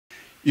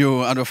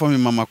Yo, adofo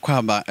mama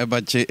kwaba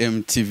eba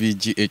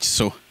JMTVGH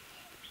so.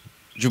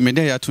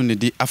 Jumede ya tu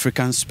di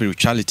African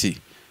spirituality.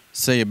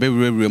 Say ye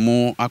bewure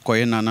mu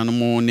akoye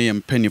nananom ne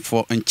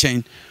yempanifo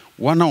nchen.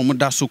 Wana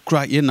omuda so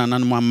kra ye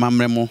nananom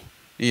amamre mu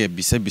ye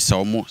bisa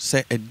omo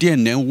say ede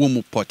na enwo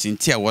mu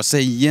potinti a wo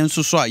say yen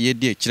so a ye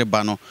de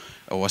akireba no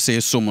wo say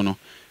so mu no.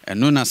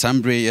 Eno na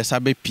sambre ye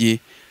sabe pie.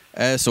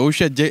 So wo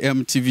hwe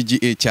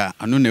JMTVGH a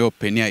anu na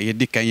openi a ye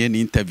di kan ye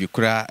ni interview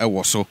kra e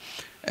wo so.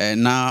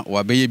 Na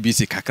wabeye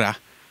busy kakra.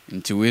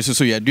 Nti we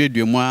so ya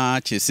duaduamu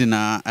a chesi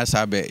na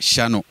asabe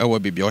hya no ewo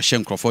bibia o hye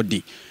nkrofo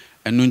di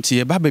enu nti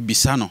ye ba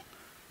babisa no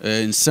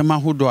nsema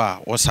hodo a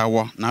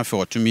wosawo na afi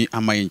otumi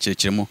amaye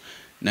nkyerkyeremu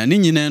na ni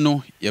nyine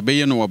no ye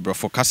beye no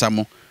wobrofo kasa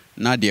mo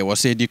na de wo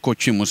se di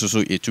kotwi mu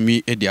so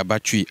etumi edi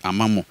abatwi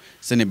amamo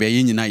se ne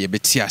beye nyina ye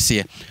beti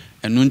ase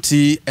enu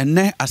nti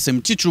ene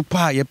asem titru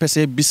pa ye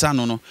pese bisa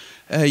no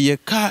ye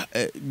ka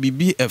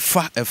bibi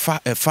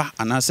efa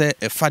anase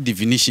Efa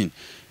Devinition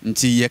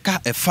nti ye ka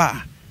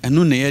efa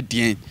enu na ye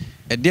dien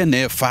ede na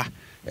efa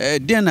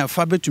de na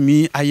efa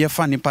betumi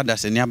ayefa nipa da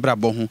se ne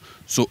abrabɔ ho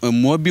so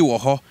emmo bi wo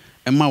ho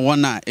ema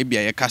wona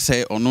ebia ye ka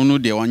se ono no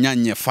de onya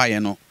nye fa ye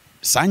no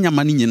saa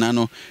nyama ni nyina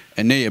no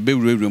ene ye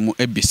bewurewure mu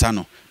ebisa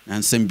no na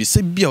nsem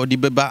bisa bia odi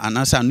beba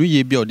anasa anu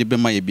ye bia odi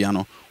bema ye bia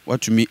no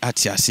watumi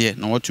atiase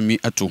na watumi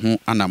ato ho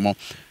anamo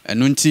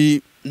enu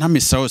nti na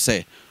mesrew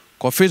se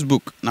ko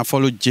Facebook na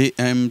follow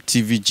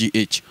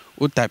JMTVGH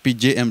o type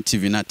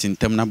JMTV na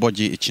tintem na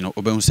boje echi no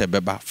obehu se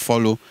beba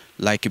follow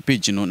like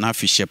page no na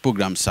fi share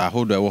program sa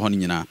hodo ewo ho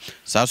nyina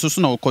sa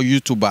so na wo ko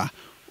YouTuber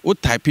o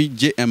type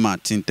JM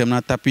tintem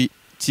na type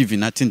TV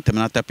na tintem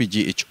na type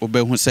GH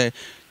obehu se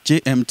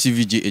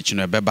JMTVGH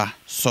no beba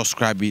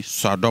subscribe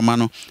so adoma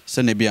no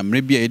se na bia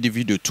mre bia edi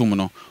video tum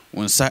no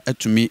wonsa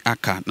atumi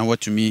aka na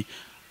watumi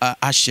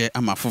a share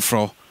ama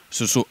foforo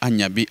so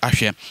anya bi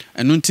ahwe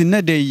enu nti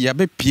na de ya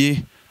be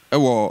pie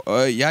ewo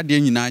ya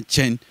de nyina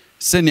chen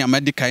seni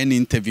amedika ni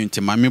interview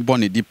nti mami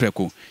bone di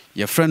preko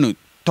ye freno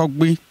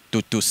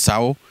Thotho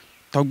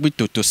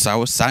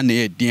Sao sa na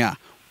ye din a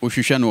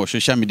ohwehwe no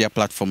social media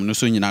platform no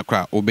so nyina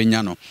kra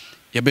obenya no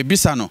ye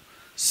bebisa no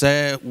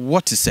say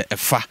what is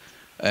Efa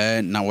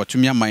na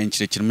watumi amaye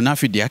nkyerɛkyerɛ na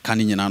afidi aka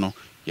ni nyina no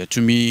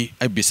yatumi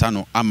abisa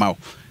no ama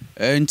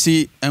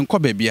nti enko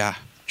bebia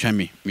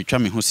twami metwa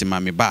me ho sima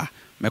me ba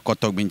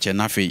mekɔtɔgbi nkyɛ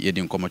na afi ye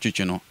di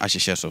nkomotwetwe no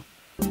ahyehye so.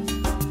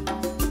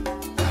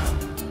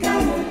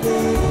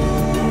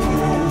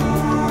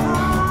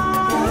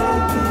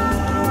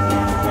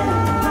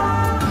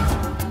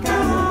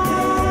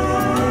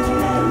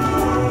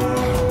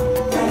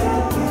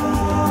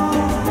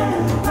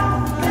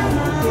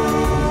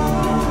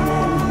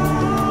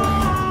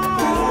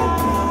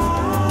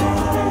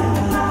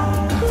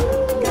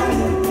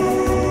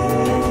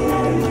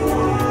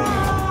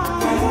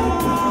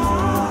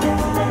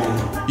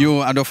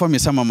 Yo adofo me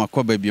sama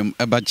makoba biom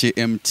eba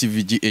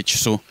JMTVGH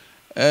so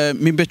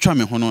me betwa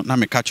me ho no na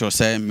me ka cho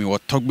say me wo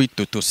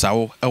Thotho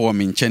Sao ewo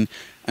me nchen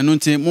enu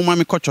nti moma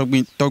me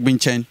togbi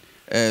nchen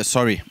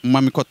sorry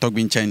moma me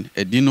togbi nchen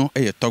edino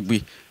eye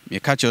togbi me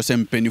ka cho say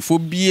mpanifo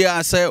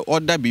bia say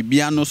oda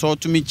bibia no so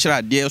tumi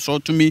kira de so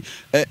tumi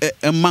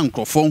ema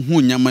nkrofo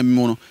hu nyama mi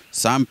no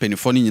sa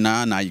mpanifo ni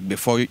nyina na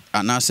igbefo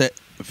anase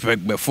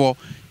fegbefo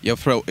ye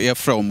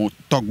frɛ mo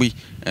togbi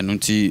enu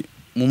nti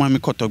moma me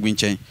togbi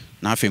nchen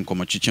na afi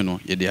nkomochichi no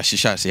ye de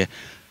ahyehya ase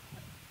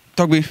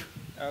togbi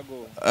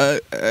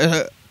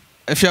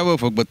efia wo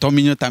fogbo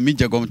tominyo ta mi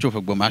jegom cho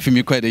fogbo ma afi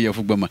mi kwa de ye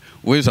fogbo ma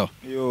wezo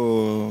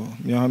yo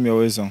mi ha mi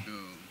wezo.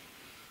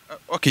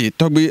 Okay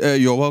togbi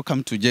you're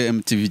welcome to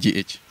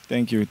JMTVGH.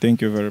 Thank you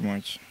very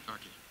much.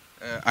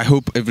 Okay I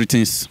hope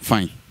everything's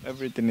fine.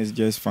 Everything is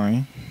just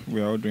fine, we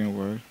are all doing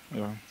well.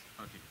 Yeah.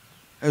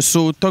 Okay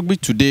so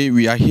togbi, today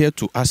we are here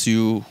to ask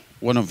you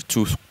one of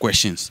two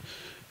questions.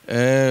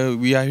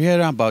 We are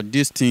hearing about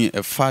this thing,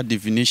 Efa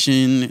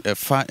Devinition,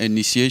 Efa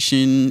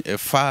Inntiation,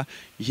 Efa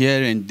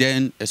here and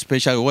then,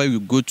 especially when you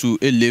go to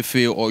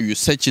Elefe or you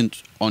search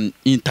it on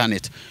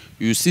internet,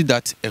 you see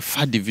that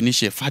Efa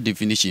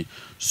Devinition.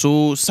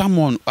 So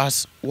someone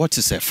asks, what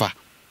is Efa?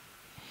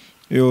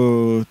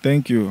 Yo,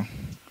 thank you.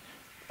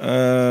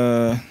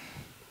 Efa,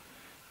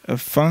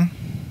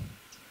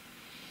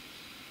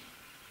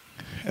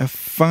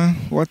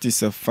 what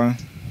is Efa?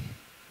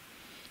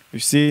 You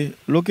see,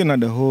 looking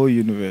at the whole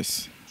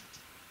universe,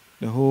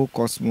 the whole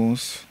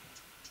cosmos,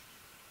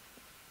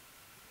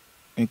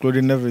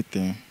 including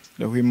everything,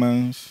 the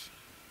humans,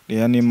 the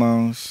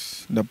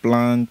animals, the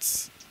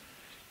plants,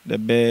 the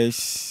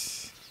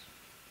birds,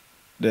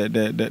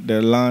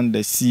 the land,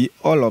 the sea,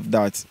 all of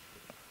that,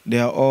 they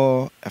are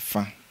all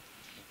Efa.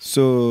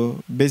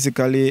 So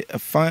basically,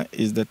 Efa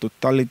is the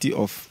totality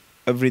of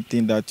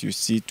everything that you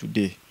see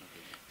today.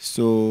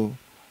 So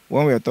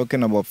when we are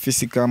talking about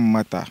physical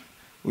matter,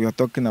 we are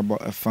talking about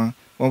Efa.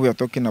 When we are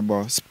talking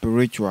about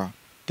spiritual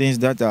things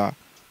that are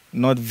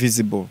not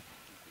visible,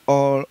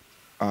 all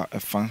are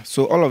Efa.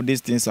 So all of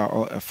these things are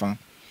all Efa.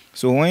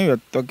 So when you are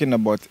talking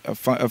about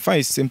Efa, Efa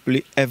is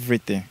simply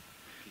everything.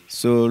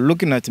 So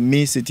looking at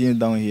me sitting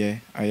down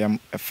here, I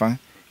am Efa.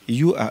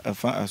 you are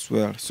Efa as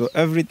well. So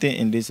everything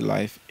in this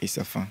life is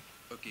Efa.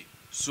 Okay.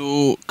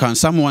 So can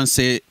someone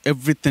say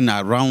everything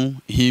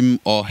around him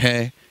or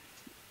her,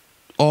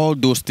 all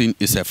those things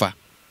is Efa?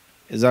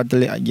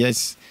 Exactly, I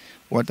guess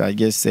what I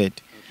just said.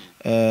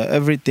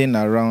 Everything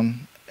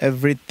around,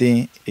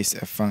 everything is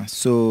Efa.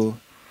 So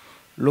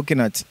looking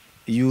at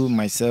you,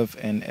 myself,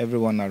 and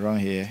everyone around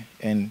here,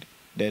 and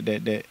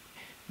the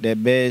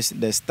birds,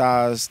 the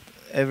stars,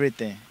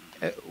 everything,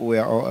 we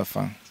are all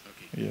Efa.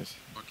 Okay. Yes.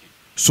 Okay.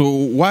 So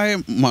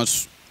why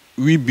must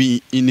we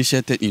be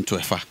initiated into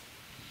Efa?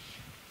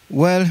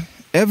 Well,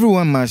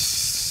 everyone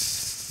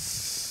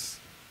must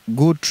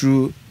go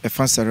through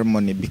Efa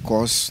ceremony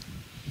because,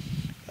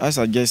 as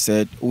I just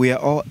said, we are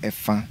all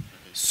Efa.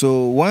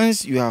 So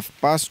once you have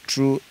passed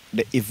through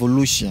the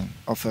evolution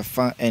of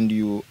Efa and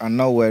you are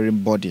now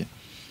wearing body,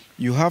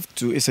 you have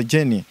to, it's a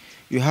journey.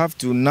 You have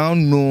to now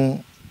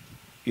know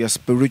your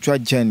spiritual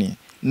journey.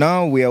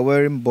 Now we are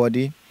wearing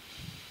body,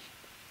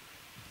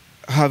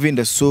 having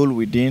the soul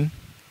within.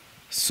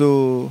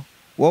 So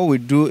what we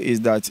do is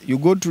that you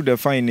go through the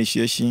Efa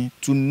initiation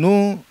to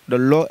know the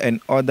law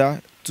and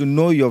order, to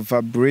know your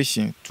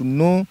vibration, to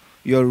know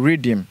your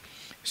rhythm,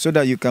 so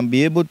that you can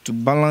be able to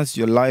balance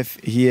your life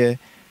here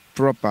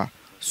proper.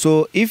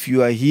 So if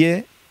you are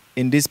here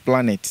in this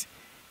planet,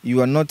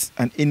 you are not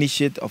an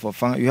initiate of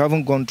Efa, you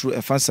haven't gone through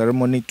Efa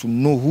ceremony to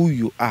know who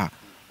you are,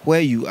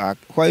 where you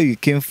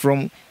came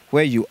from,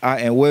 where you are,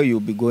 and where you'll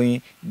be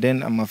going,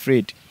 then I'm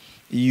afraid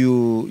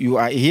you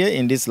are here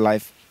in this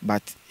life,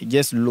 but it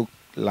just look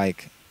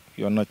like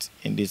you're not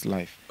in this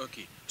life.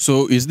 Okay.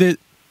 So is there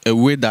a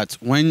way that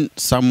when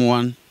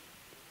someone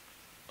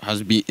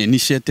has been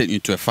initiated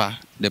into Efa,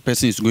 the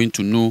person is going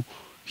to know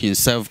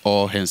himself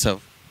or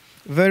herself?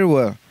 Very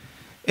well.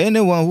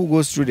 Anyone who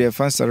goes through the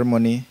Efa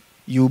ceremony,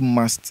 you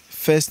must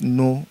first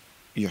know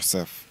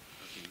yourself.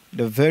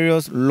 The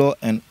various law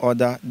and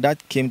order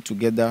that came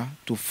together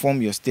to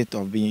form your state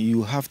of being,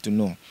 you have to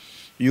know.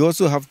 You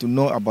also have to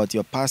know about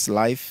your past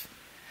life.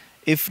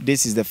 If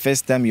this is the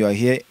first time you are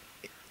here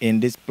in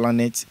this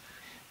planet,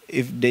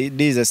 if this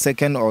is a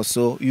second or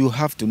so, you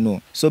have to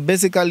know. So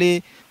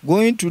basically,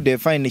 going through the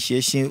Efa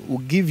initiation will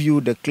give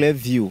you the clear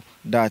view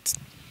that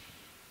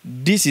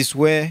this is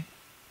where,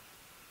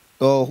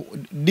 or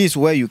this is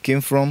where you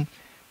came from.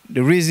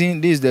 This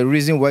is the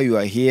reason why you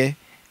are here,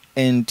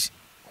 and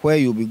where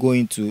you'll be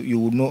going to. You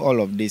will know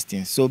all of these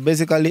things. So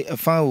basically,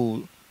 Efa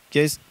will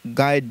just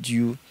guide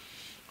you,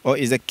 or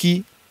is a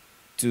key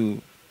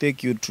to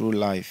take you through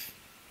life.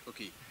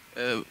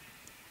 Okay.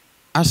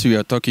 As we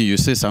are talking, you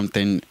say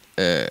something.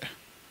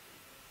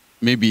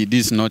 Maybe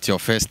this is not your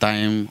first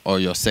time or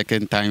your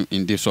second time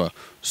in this world.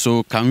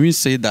 So can we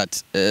say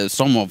that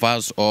some of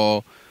us,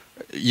 or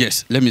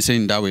yes, let me say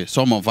in that way,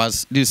 some of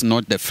us, this is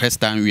not the first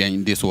time we are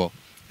in this world?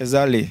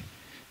 Exactly.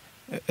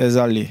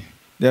 Exactly.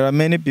 There are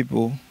many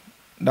people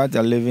that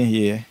are living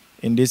here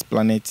in this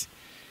planet.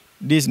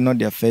 This is not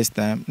their first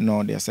time,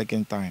 nor their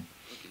second time.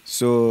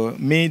 So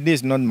me,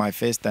 this is not my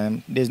first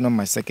time. This is not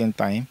my second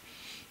time.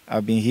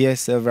 I've been here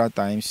several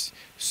times.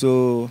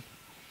 So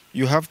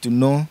you have to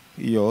know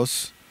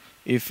yours.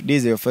 If this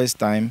is your first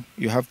time,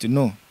 you have to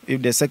know.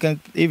 If this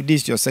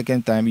is your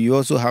second time, you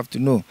also have to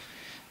know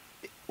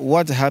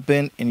what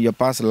happened in your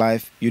past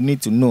life. You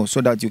need to know so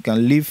that you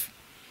can live.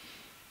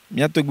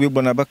 It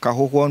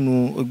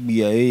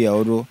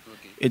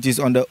is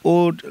on the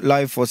old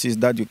life forces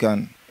that you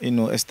can,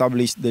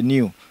 establish the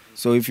new.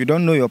 So if you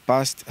don't know your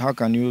past, how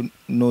can you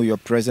know your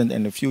present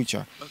and the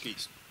future? Okay.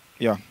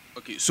 Yeah.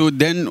 Okay. So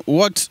then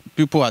what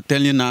people are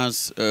telling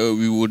us,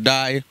 we will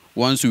die.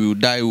 Once we will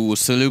die, we will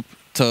sleep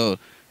till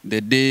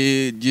the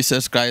day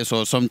Jesus Christ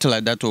or something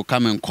like that will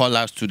come and call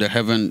us to the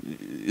heaven.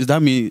 Does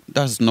that mean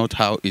that's not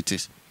how it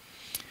is?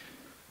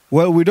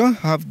 Well, we don't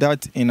have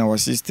that in our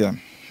system.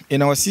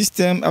 In our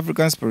system,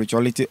 African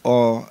spirituality,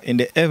 or in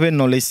the ever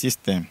knowledge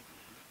system,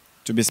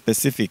 to be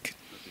specific,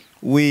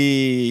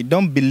 we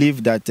don't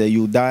believe that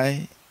you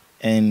die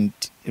and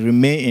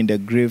remain in the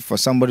grave for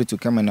somebody to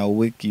come and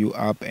wake you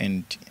up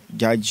and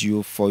judge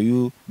you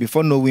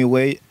before knowing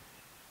where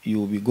you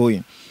will be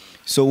going.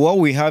 So what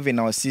we have in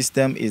our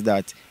system is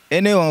that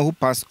anyone who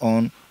passed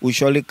on will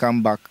surely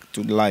come back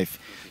to life.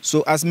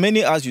 So as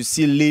many as you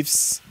see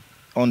leaves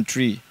on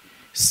tree,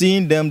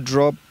 seeing them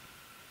drop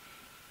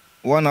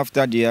one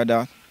after the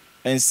other,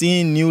 and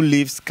seeing new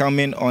leaves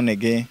coming on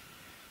again,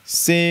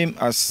 same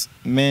as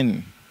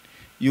men.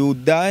 You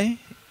die,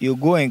 you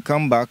go and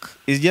come back.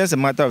 It's just a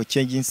matter of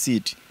changing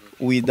seed.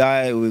 We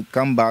die, we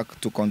come back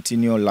to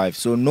continue life.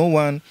 So no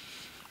one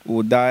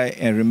will die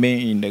and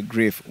remain in the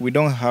grave. We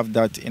don't have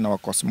that in our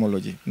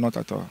cosmology, not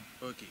at all.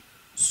 Okay.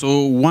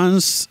 So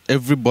once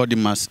everybody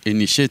must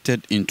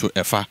initiated into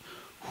Efa,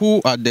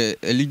 who are the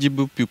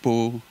eligible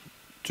people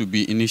to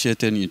be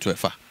initiated into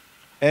Efa?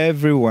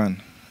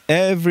 Everyone,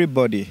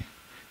 everybody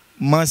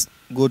must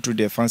go through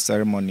the Efa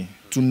ceremony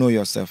to know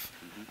yourself.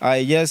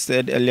 I just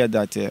said earlier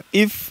that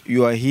if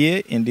you are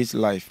here in this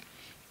life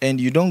and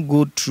you don't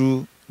go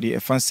through the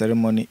Efa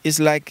ceremony,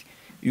 it's like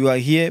you are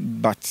here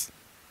but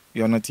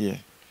you are not here.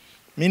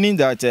 Meaning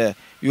that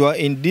you are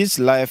in this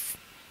life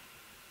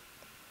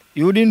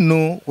You wouldn't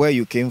know where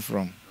you came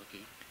from.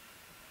 Okay.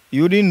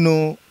 You wouldn't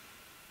know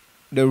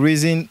the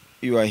reason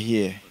you are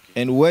here.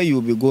 Okay. And where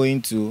you'll be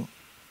going to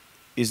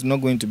is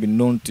not going to be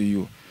known to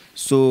you.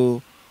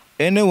 So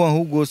anyone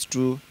who go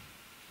through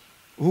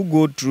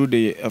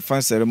the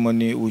Efa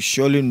ceremony will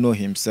surely know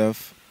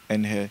himself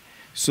and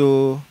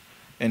herself.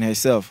 Okay.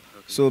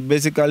 So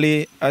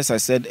basically, as I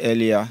said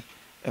earlier,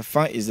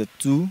 Efa is a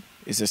tool,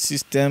 it's a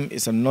system,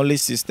 it's a knowledge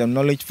system,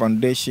 knowledge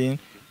foundation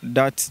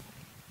that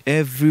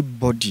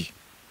everybody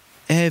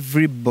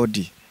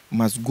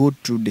must go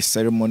through the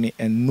ceremony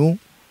and know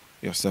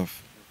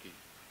yourself. Okay.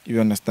 You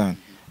understand?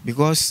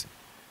 Because,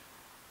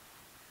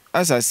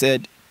 as I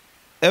said,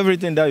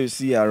 everything that you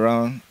see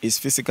around is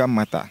physical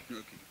matter.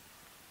 Okay.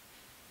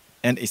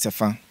 And it's a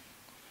fun.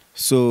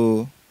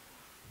 So,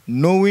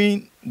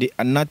 knowing the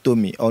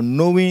anatomy or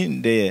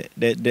knowing the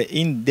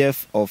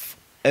in-depth of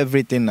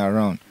everything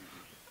around,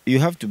 you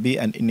have to be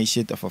an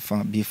initiator of a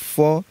fun.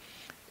 Before,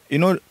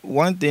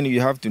 one thing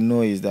you have to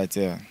know is that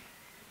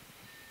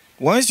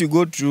once you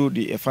go through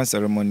the Efa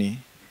ceremony,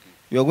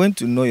 you're going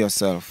to know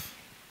yourself.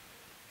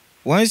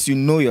 Once you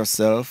know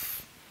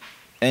yourself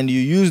and you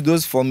use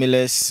those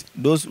formulas,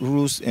 those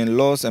rules and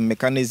laws and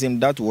mechanisms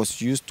that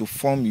was used to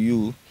form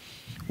you,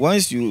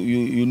 once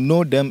you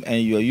know them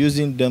and you are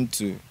using them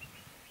to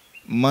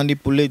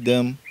manipulate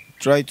them,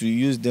 try to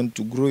use them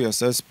to grow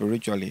yourself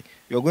spiritually,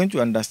 you're going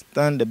to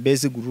understand the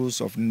basic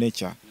rules of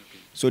nature. Okay.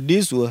 So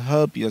this will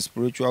help your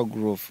spiritual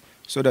growth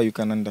so that you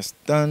can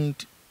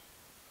understand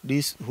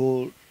this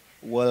whole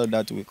world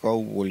that we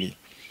call Woli.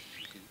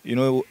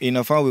 Okay. In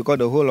Afar we call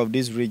the whole of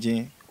this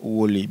region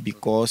Woli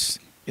because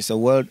it's a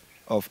world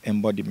of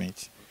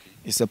embodiment. Okay.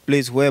 It's a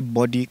place where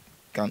body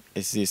can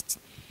exist.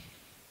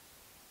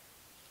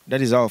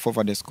 That is how our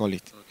forefathers call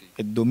it. Okay.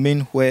 A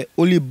domain where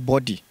only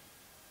body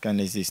can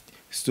exist.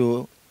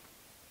 So,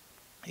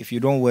 if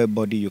you don't wear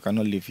body, you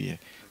cannot live here.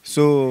 Okay.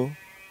 So,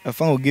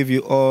 Afan will give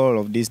you all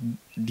of these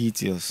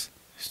details.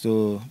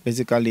 So,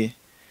 basically,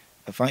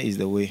 Afan is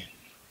the way.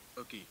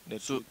 Okay. The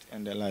truth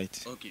and the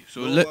light. Okay.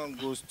 So no one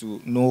goes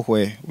to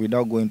nowhere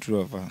without going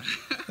through Afan.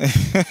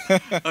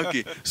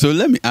 Okay. So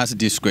let me ask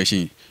this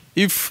question: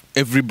 if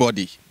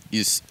everybody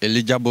is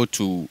eligible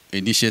to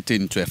initiate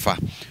into Efa,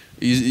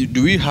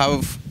 do we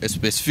have a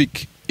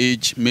specific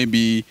age,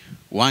 maybe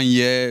 1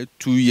 year,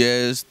 2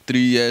 years, 3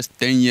 years,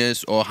 10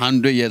 years, or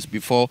 100 years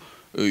before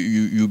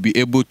you be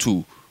able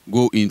to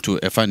go into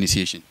Efa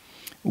initiation?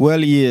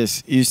 Well,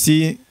 yes. You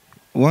see,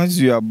 once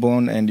you are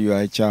born and you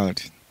are a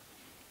child,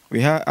 we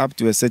have up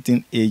to a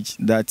certain age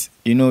that,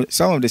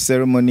 some of the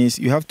ceremonies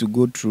you have to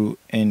go through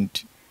and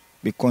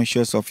be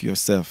conscious of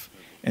yourself.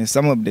 And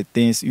some of the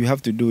things you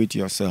have to do it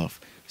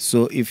yourself.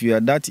 So if you are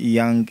that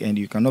young and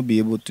you cannot be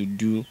able to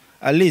do,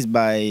 at least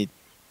by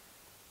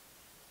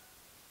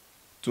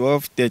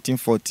 12, 13,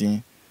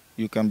 14,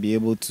 you can be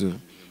able to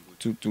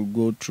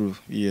go through,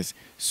 yes.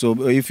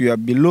 So if you are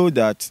below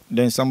that,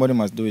 then somebody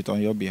must do it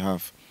on your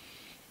behalf.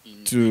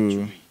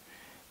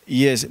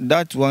 Yes,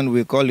 that one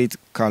we call it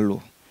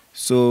Kalo.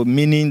 So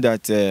meaning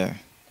that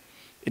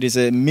it is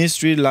a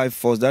mystery life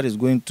force that is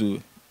going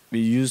to be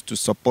used to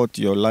support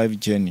your life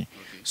journey.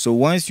 Okay. So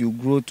once you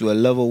grow to a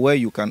level where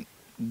you can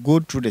go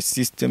through the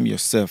system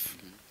yourself,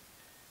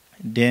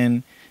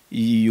 then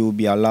you'll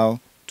be allowed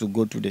to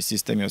go through the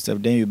system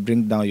yourself. Then you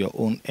bring down your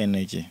own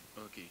energy.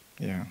 Okay.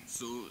 Yeah.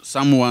 So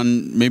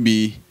someone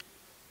maybe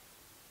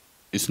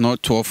it's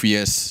not 12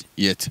 years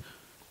yet.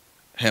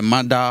 Her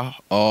mother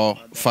or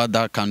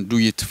father can do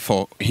it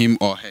for him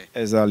or her.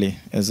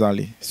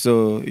 Exactly.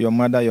 So your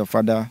mother, your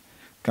father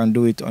can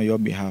do it on your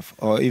behalf,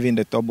 or even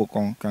the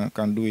Tobokon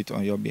can do it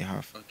on your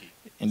behalf. Okay.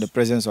 In the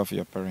presence of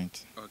your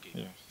parent. Okay.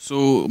 Yeah.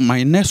 So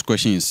my next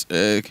question is,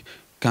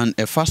 can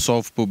Efa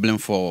solve problem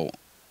for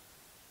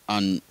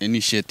an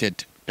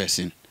initiated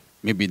person?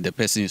 Maybe the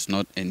person is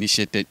not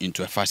initiated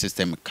into Efa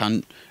system.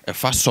 Can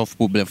Efa solve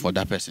problem for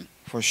that person?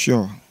 For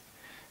sure.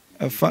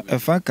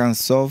 Efa can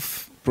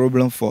solve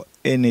problem for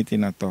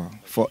anything at all,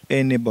 for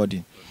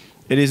anybody.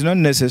 It is not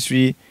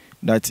necessary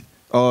that,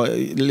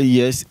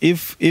 yes,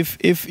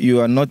 if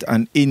you are not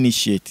an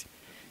initiate,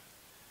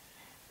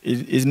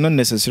 it is not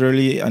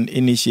necessarily an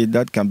initiate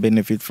that can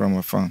benefit from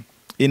a fan.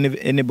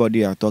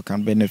 Anybody at all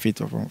can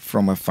benefit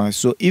from a fan.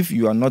 So if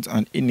you are not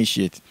an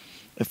initiate,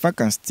 a fan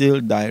can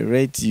still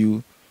direct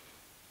you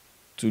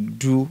to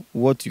do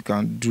what you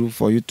can do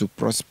for you to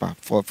prosper,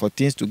 for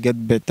things to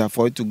get better,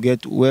 for you to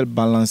get well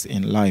balanced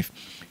in life.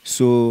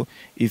 So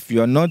if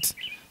you are not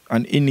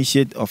an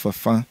initiate of a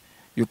fan,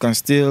 you can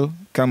still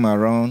come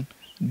around,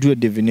 do a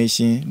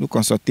divination, do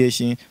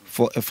consultation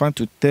for a fan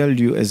to tell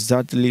you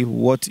exactly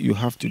what you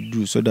have to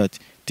do so that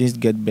things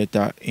get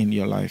better in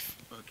your life.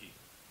 Okay.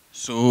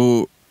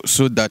 So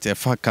that a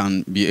fan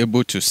can be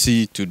able to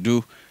see, to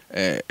do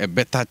a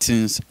better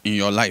things in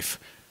your life.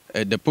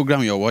 The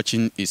program you're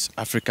watching is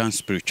African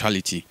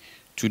Spirituality.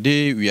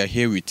 Today we are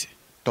here with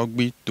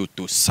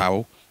Thotho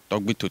Sao.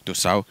 Thotho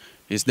Sao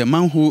is the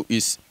man who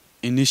is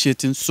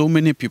initiating so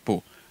many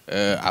people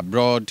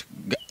abroad,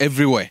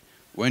 everywhere.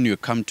 When you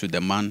come to the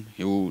man,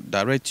 he will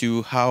direct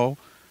you how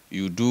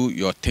you do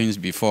your things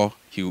before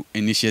he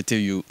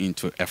initiated you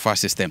into Efa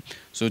system.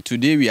 So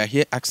today we are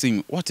here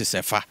asking, what is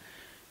Efa?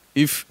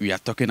 If we are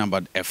talking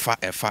about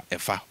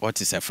Efa,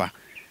 what is Efa?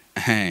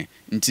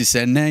 Nti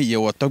sɛ na ye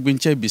wotɔgbe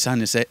nche bisa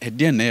ne sɛ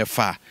ɛdeɛ na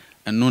Efa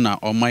ɛno na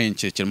ɔma yɛ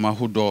nkyerɛkyerɛma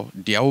hodo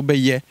deɛ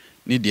wobɛyɛ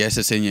ne deɛ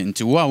ɛsɛ nyɛ.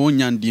 Nti wo a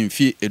wonya ndi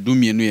mfie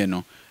edumienu ye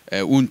no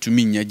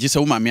wontumi nya gye sɛ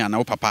wo maame ana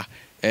wo papa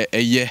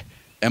ɛyɛ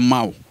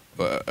ɛma wo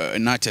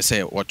na kyɛ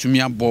sɛ wɔtumi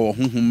abɔ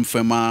honhom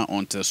fama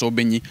onte so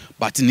benyi,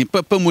 but ni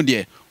papa mu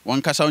deɛ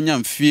wankasa wonya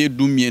mfie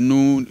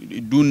edumienu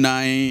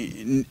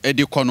dunan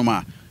ɛde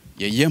kɔnoma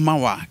ye ma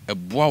wa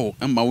eboa wo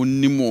ma wo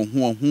nim wo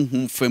ho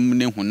honhom fam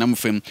ne honam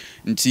fam.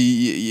 Nti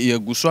ye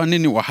guso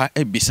ne wo ha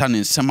ebisa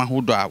ne nsɛm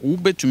ahodo a wo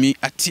betumi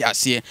ate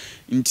ase.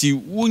 Nti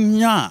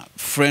wonya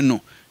frɛ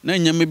no na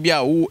nyame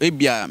bia wo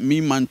ebia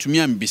mi mantumi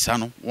ambisa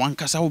no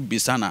wankasa wo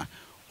bisa na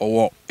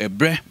owo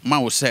ebre ma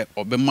wo se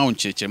obema wo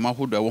nkyerɛkyerɛma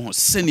ahodo wo ho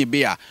sene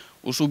bia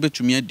wo so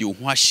betumi adi wo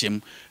ho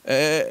ahyem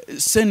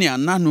sene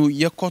anano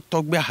ye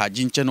kɔtɔgbe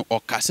hagye nkyɛ no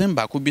ɔkasɛm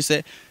baako bi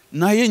sɛ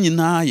na ye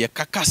nyina ye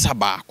kakasa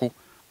baako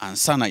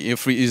ansa na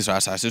every Israel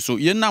asase. So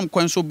ye nam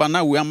kwan so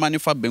bana we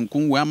amanifa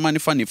benkum we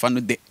amanifa nifa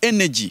no the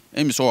energy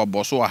emi so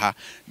waboso ha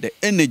the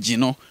energy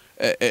no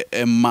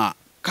ma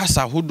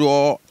kasa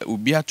hodo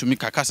obi atumi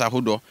kakasa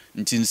hodo.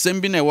 Nti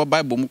nsɛm bi na ɛwɔ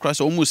Bible mu kra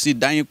sɛ ɔmo si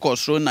dan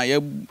kɔsoro na ye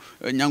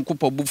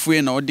nyankopɔ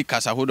bufue na ɔdi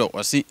kasa hodo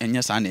ɔsi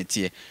ɛnyɛ saa na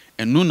ɛteɛ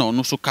ɛno na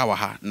ɔno so ka wa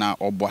ha na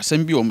ɔbo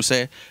asɛm bi ɔmo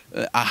sɛ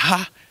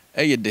aha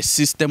ɛyɛ the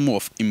system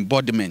of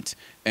embodiment.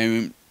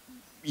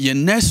 Ye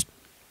next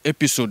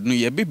episode no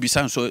ye be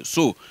bisa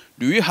so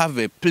do we have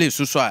a place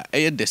so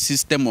the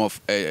system of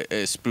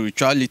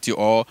spirituality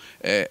or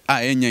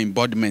any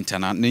embodiment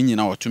and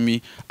nyina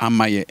otumi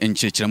amaye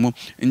enchechemu.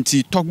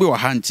 Nti togbe wa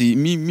ha nti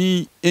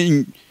mi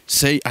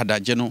say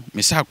adaje no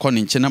me say akọ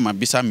ne nche na ma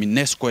bisa me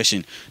next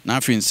question na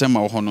afi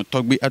nsema wo ho no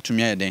togbe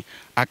atumi ayeden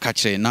aka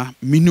kire na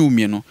minu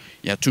umie no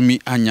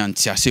yatumi anya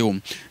ntiase wo.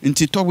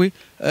 Nti togbe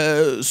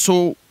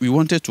so we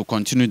wanted to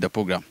continue the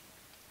program.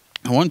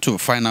 I want to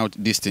find out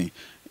this thing.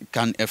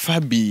 Can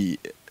Efa be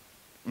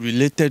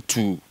related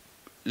to,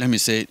 let me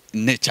say,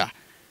 nature?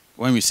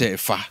 When we say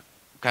Efa,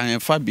 can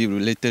Efa be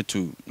related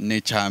to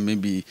nature?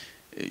 Maybe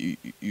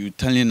you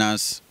telling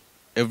us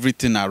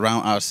everything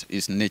around us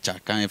is nature.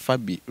 Can Efa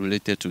be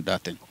related to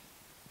that thing?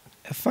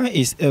 Efa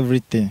is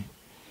everything.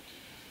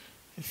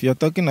 If you're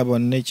talking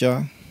about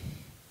nature,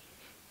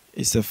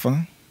 it's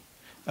Efa.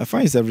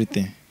 Efa is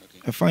everything.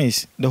 Okay. Efa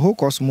is the whole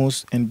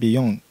cosmos and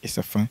beyond is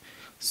Efa.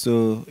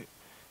 So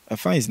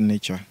Efa is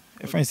nature.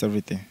 Efa is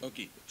everything.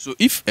 Okay. So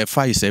if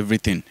Efa is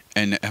everything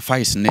and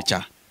Efa is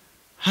nature,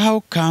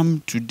 how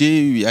come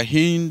today we are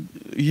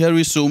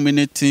hearing so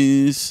many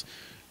things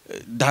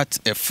that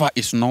Efa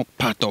is not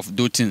part of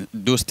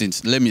those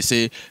things? Let me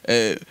say,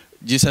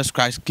 Jesus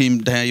Christ came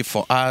there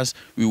for us.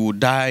 We will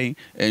die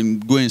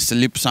and go and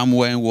sleep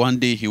somewhere. And one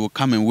day he will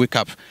come and wake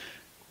up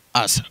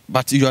us.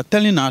 But you are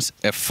telling us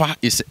Efa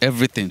is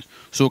everything.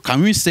 So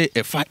can we say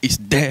Efa is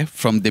there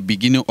from the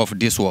beginning of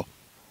this world?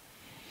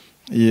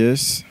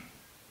 Yes.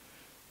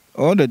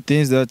 All the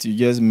things that you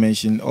just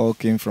mentioned all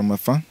came from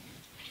Efa.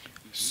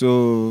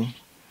 So,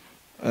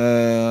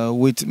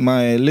 with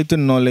my little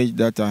knowledge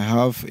that I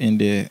have in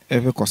the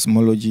Efa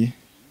cosmology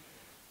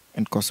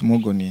and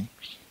cosmogony,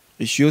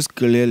 it shows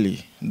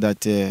clearly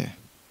that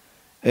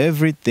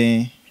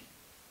everything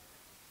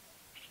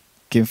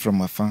came from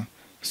Efa.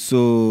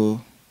 So,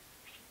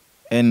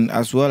 and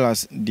as well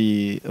as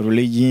the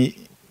religion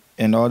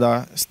and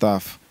other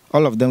stuff,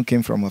 all of them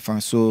came from Efa.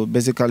 So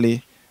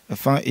basically,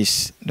 Efa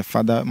is the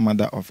father,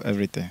 mother of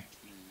everything.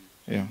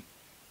 Yeah.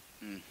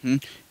 Mm-hmm.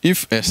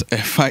 If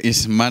Efa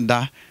is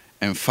mother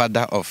and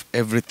father of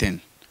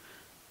everything,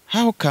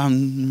 how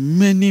come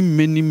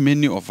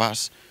many of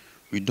us,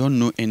 we don't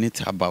know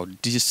anything about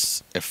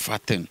this Efa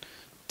thing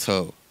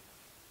till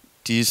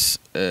this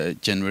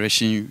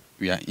generation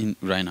we are in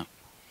right now?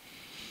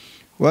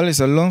 Well, it's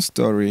a long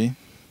story.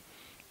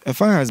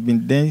 Efa has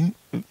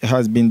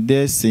been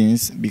there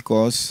since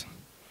because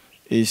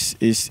is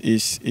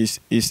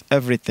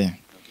everything.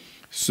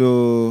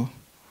 So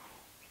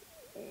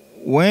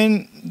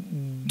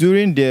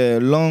during the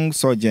long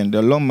sojourn,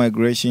 the long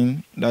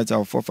migration that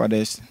our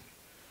forefathers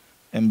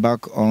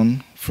embarked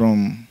on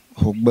from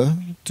Hogba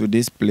to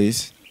this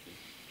place,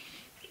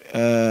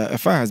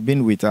 Efa has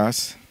been with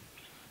us.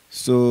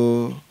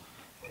 So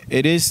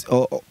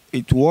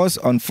it was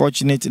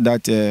unfortunate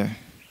that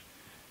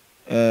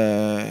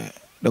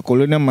the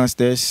colonial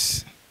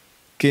masters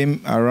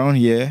came around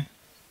here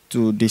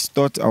to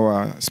distort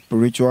our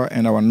spiritual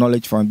and our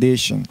knowledge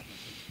foundation.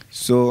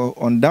 So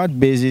on that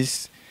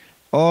basis,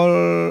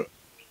 all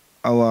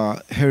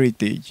our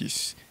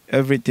heritages,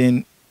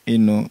 everything,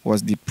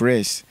 was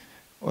depressed,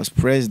 was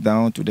pressed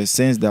down to the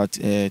sense that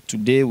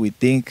today we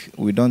think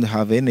we don't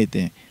have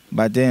anything.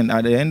 But then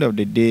at the end of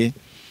the day,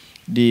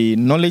 the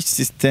knowledge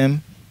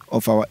system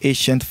of our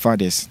ancient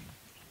fathers,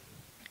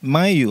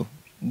 mind you,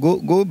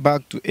 go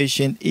back to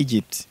ancient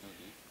Egypt.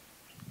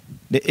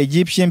 The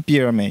Egyptian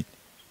pyramid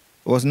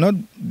was not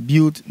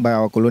built by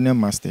our colonial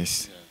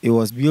masters. It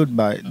was built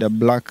by the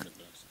black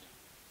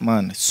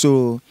man.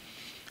 So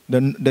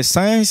the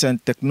science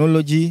and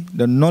technology,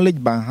 the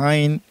knowledge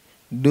behind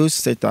those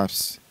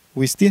setups,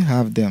 we still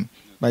have them.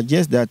 But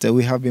just that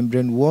we have been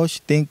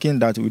brainwashed thinking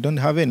that we don't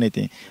have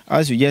anything.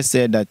 As you just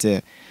said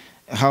that,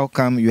 how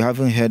come you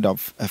haven't heard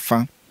of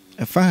Efa?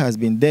 Efa has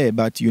been there,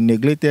 but you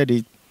neglected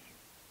it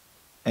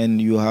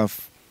and you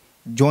have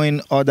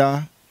joined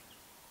other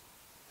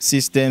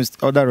systems,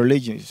 other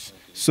religions.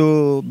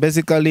 So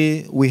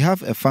basically, we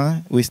have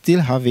Efa, we still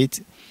have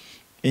it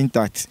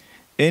intact.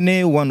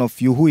 Any one of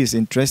you who is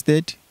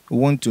interested,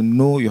 want to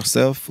know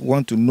yourself,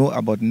 want to know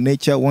about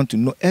nature, want to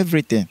know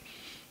everything,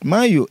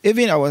 mind you,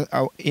 even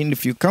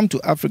if you come to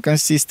African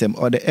system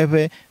or the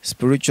ever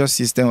spiritual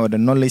system or the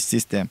knowledge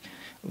system,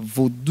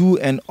 voodoo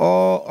and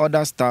all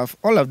other stuff,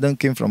 all of them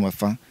came from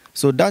Efa.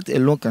 So that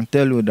alone can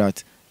tell you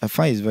that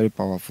Efa is very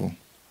powerful.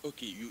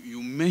 Okay,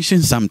 you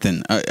mentioned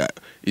something.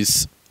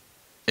 It's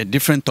a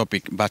different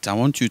topic, but I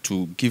want you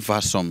to give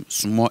us some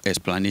small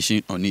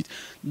explanation on it.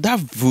 That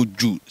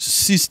voodoo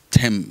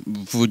system,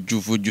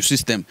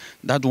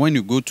 that when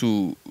you go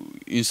to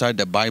inside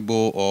the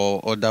Bible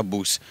or other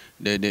books,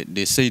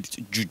 they say it's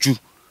juju.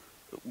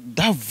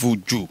 That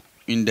voodoo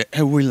in the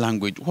Ewe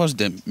language, what's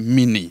the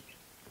meaning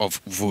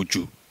of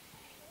voodoo?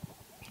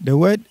 The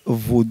word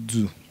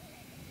voodoo,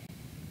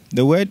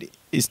 the word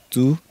is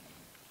to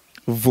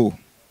vo,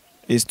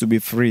 is to be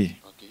free.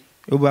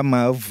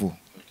 Obama vo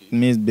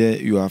means that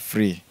you are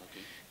free. Okay.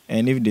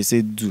 And if they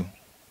say do,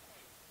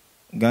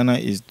 Ghana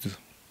is do.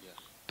 Yeah.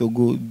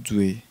 Togo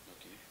do.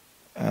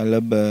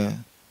 Okay.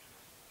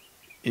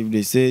 If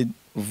they say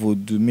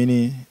voodoo,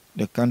 meaning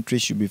the country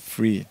should be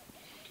free.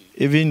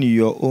 Okay. Even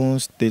your own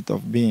state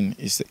of being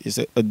is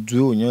a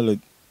do.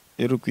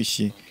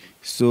 Okay.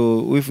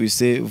 So if we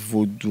say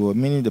voodoo,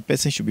 meaning the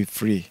person should be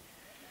free.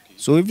 Okay.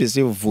 So if they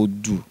say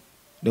voodoo,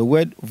 the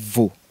word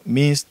vo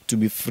means to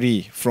be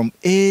free from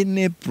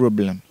any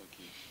problem.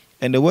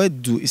 And the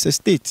word do is a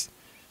state.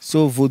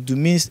 So voodoo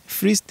means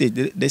free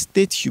state. The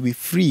state should be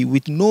free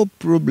with no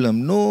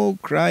problem, no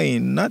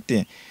crying,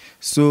 nothing.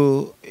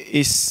 So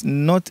it's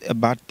not a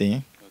bad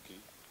thing. Okay.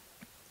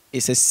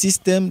 It's a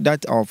system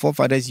that our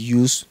forefathers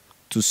used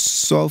to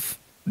solve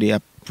their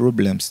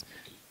problems,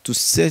 to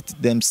set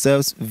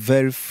themselves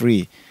very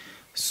free.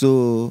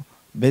 So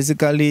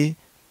basically,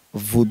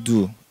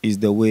 voodoo is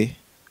the way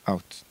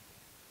out.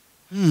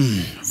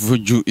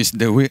 Voodoo is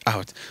the way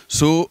out.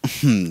 So,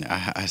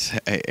 as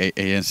a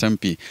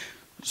SMP,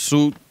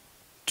 so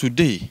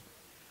today,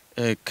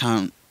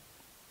 can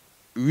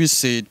we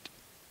say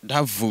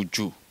that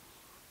voodoo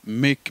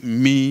make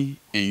me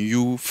and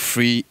you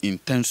free in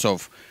terms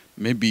of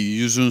maybe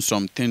using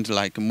some things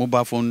like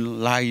mobile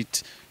phone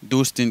light,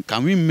 those things?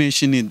 Can we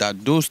mention it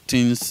that those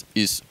things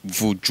is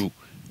voodoo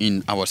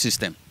in our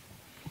system?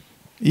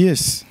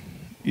 Yes.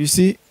 You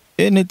see,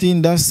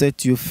 anything that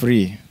sets you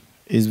free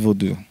is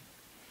voodoo.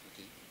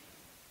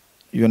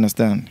 You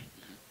understand?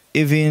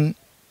 Even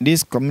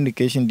these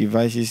communication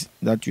devices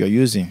that you are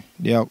using,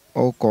 they are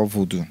all called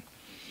voodoo.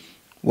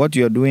 What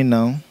you are doing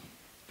now,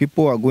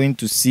 people are going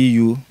to see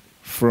you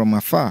from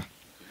afar.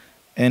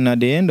 And at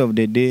the end of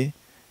the day,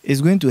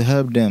 it's going to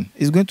help them.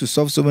 It's going to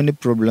solve so many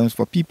problems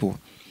for people.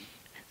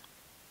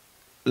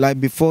 Like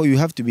before, you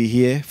have to be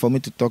here for me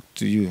to talk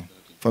to you,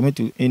 for me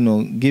to,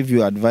 give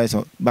you advice.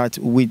 But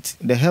with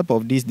the help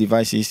of these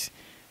devices,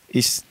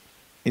 it's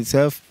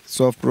help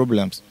solve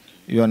problems.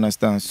 You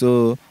understand?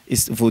 So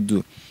it's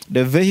voodoo.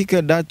 The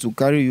vehicle that will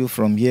carry you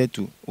from here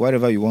to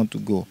wherever you want to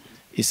go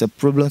is a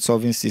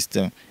problem-solving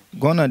system.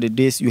 Gone are the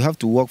days you have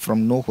to walk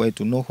from nowhere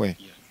to nowhere.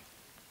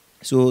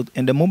 So,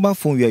 and the mobile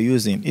phone we are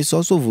using is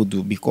also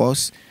voodoo,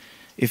 because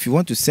if you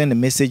want to send a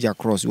message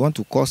across, you want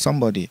to call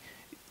somebody,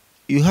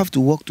 you have to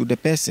walk to the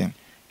person.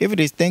 If it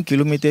is 10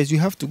 kilometers, you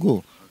have to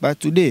go. But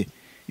today,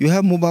 you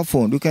have mobile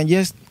phone. You can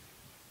just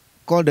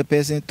call the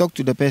person, talk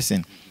to the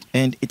person,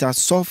 and it has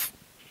solved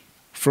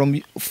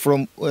from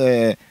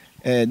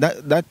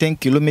that 10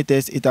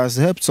 kilometers, it has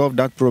helped solve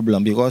that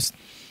problem, because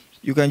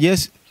you can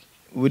just,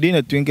 within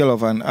a twinkle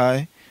of an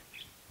eye,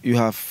 you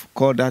have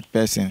called that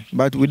person.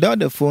 But without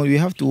the phone, you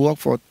have to walk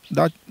for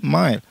that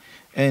mile.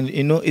 And,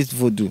 it's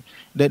voodoo.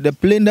 The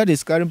plane that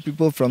is carrying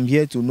people from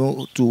here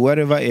to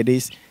wherever it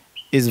is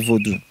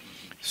voodoo.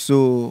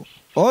 So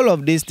all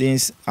of these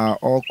things are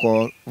all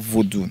called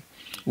voodoo.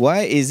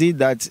 Why is it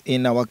that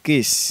in our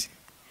case,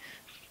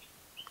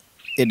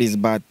 it is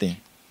bad thing?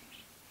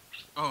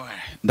 Oh,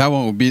 that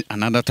one will be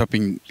another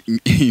topic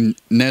in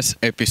next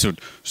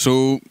episode.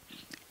 So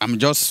I'm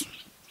just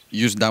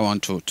use that one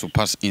to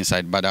pass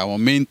inside. But our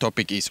main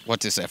topic is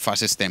what is a Efa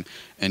system,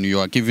 and you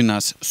are giving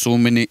us so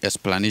many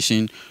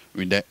explanation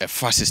with the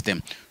Efa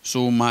system.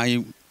 So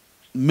my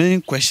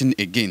main question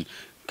again: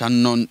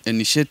 can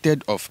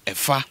non-initiated of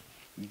Efa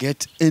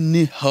get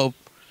any help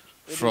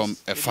from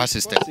Efa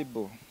system?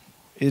 Possible.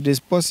 It is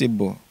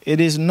possible. It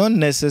is not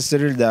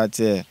necessary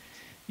that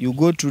you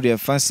go through the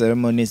Efa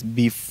ceremonies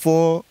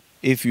before,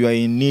 if you are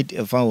in need,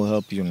 Efa will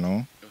help you,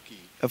 no? Okay.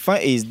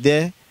 Efa is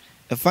there,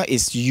 Efa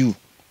is you.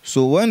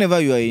 So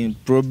whenever you are in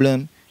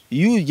problem,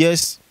 you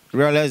just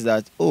realize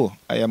that, oh,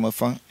 I am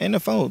Efa, and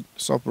Efa will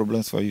solve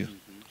problems for you.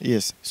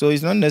 Yes. So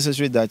it's not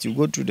necessary that you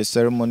go through the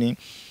ceremony.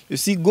 You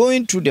see,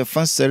 going through the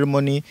first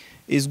ceremony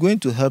is going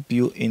to help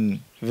you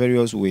in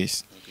various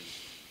ways. Okay.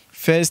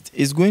 First,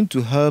 it's going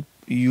to help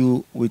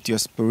you with your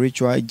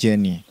spiritual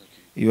journey. Okay.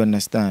 You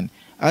understand?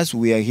 As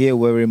we are here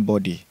wearing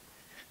body,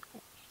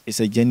 it's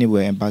a journey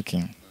we're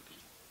embarking. Okay.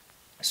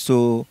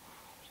 So,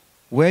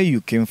 where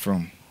you came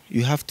from,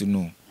 you have to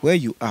know. Where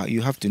you are,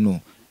 you have to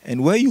know.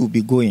 And where you will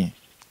be going,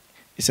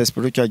 it's a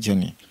spiritual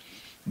journey.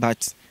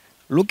 But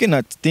looking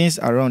at things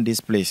around this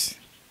place,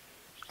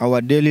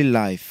 our daily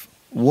life,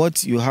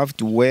 what you have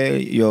to wear,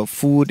 your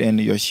food and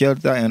your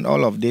shelter and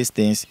all of these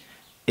things,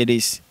 it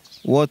is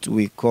what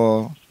we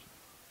call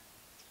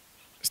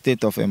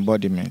state of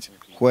embodiment,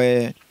 okay,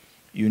 where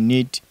you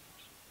need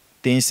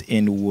things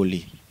in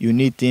woolly, you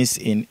need things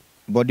in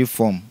body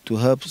form to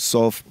help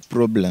solve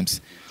problems.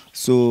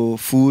 So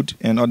food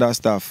and other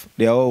stuff,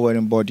 they are all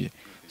wearing body.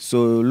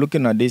 So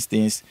looking at these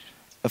things,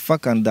 if I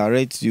can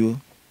direct you,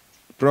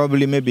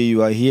 probably maybe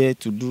you are here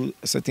to do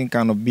a certain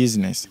kind of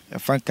business.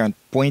 If I can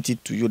point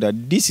it to you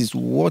that this is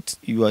what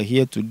you are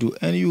here to do,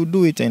 and you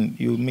do it and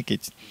you make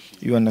it.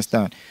 You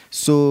understand?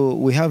 So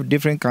we have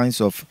different kinds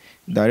of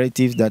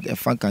directives that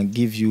if I can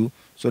give you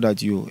so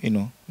that you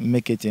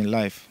make it in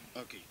life.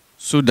 Okay.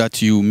 So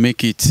that you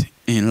make it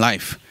in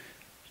life.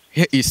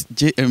 Here is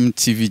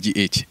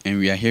JMTVGH, and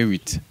we are here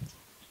with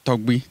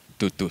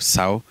Thotho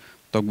Sao.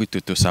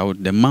 Thotho Sao,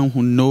 the man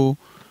who know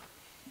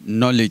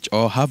knowledge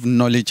or have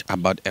knowledge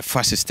about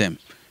Efa system.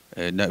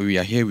 That we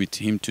are here with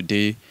him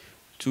today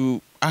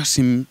to ask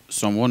him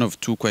one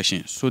of two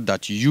questions, so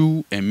that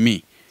you and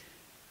me,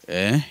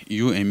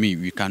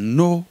 we can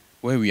know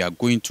where we are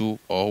going to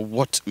or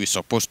what we're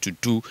supposed to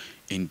do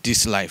in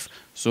this life.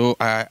 So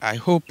I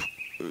hope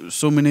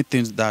so many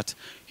things that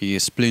he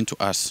explained to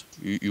us,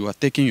 you are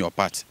taking your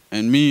part.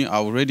 And me, I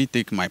already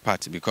take my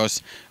part,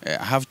 because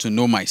I have to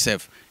know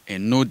myself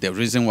and know the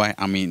reason why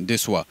I'm in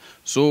this world.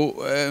 So,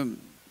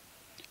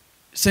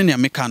 senior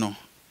mekano,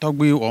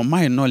 Togbi or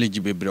my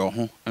knowledge be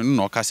bro, and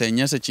no case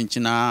nyasa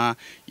chinchina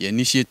ye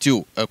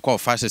initiative a call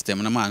fire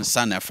system na man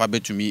son a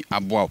fabe to me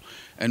abo.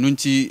 And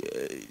unti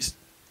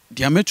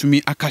diame to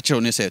me a catcher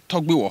on say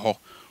Togbi wo ho,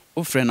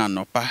 o friend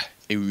anopa,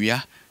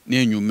 ewia,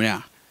 near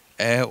numera,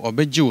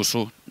 obeji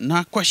so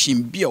na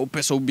question bia o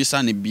pesa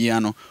obisa ne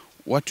bia no,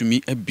 what to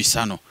me a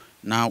bisano.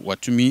 Na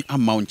watumi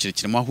amount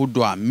chirichiri ma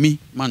hodo a mi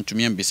man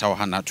tumi ambisa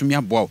wa na tumi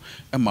aboa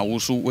e ma wo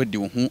so wadi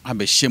wo ho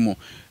abehye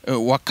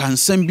wa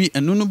kansam bi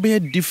eno no be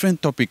different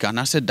topic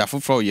and I said da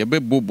foforo ye be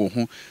bobo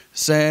ho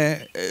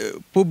say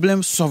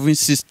problem solving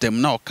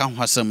system na o ka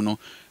ho asem no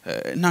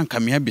na nka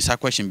me abisa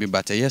question bi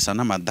but yes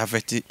na ma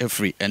daveti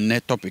every ene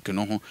topic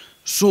no ho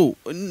so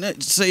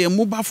say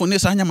mobile phone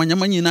sa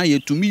nyamanyama nyina ye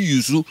tumi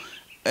use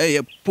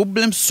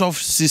problem solve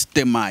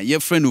system a ye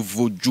friend of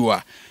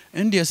vodua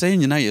and they say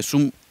nyina ye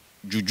sum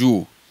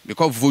juju,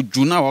 because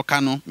voju na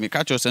waka no me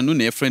catch us no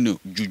na e friend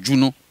juju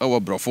no e wo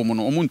brofo mu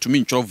no omo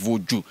ntumi ncho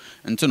voju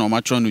enti na o ma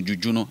tro no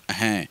juju no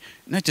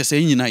na che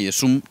say nyina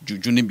yesum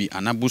juju ne bi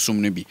anabusum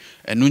ne bi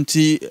eno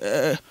nti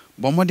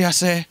bomode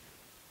ase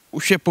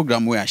uhwe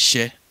program we a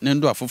share na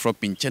ndo afoforo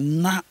pinche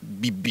na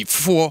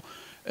bibifo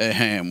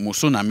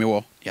muso na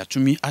mewo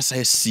yatumi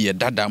asa sie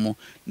dada mo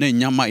na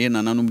nyama ye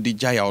nananom di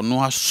jaya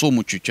ono aso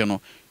mu twetwe no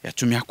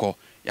yatumi akọ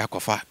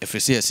yakofa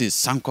efese ese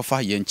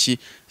sankofa yenchi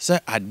se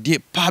ade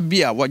pa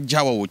bia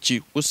wajawa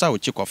wochi usa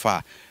wochi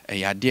kofa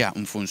yade a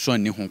mfonso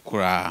ani ho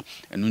kura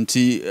enu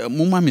nti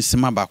mumma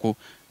mesema bako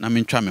na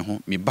mentwa me ho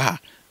me ba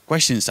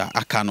questions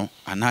aka no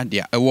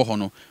anade ewo ho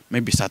no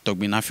mebisa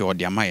Togbi na fe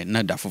ode amaye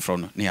na da foforo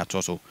no na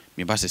yato so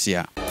me ba sese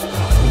a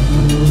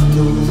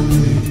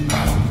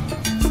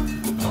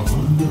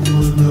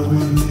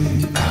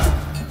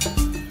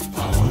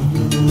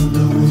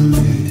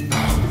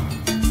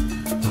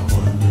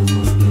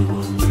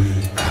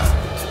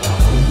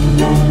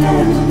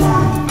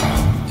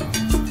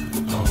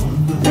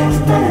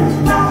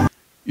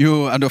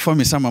You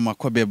Adofami Sama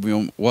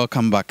Makwabe,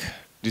 welcome back.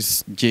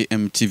 This is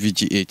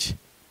JMTVGH.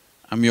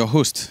 I'm your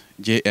host,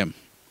 JM,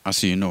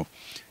 as you know.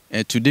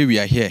 Today we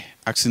are here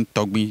asking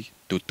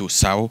Thotho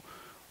Sao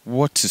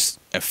what is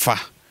Efa,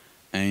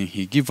 and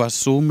he give us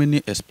so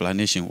many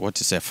explanations what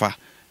is Efa.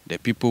 The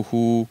people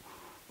who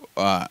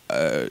are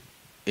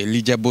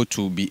eligible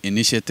to be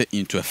initiated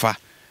into Efa,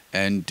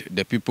 and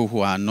the people who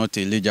are not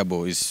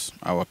eligible is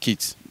our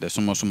kids, the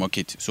small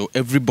kids. So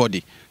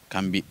everybody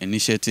can be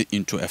initiated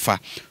into Efa.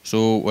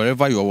 So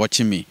wherever you are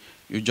watching me,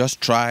 you just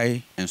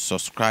try and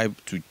subscribe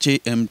to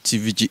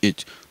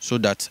JMTVGH so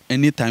that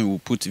anytime we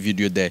put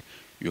video there,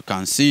 you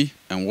can see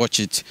and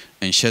watch it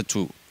and share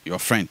to your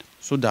friend,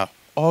 so that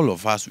all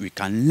of us, we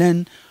can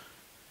learn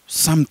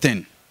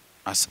something.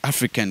 As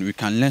African, we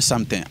can learn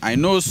something. I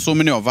know so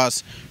many of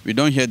us, we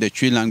don't hear the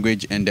Twi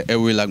language and the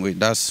Ewe language.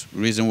 That's the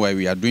reason why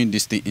we are doing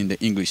this thing in the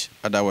English.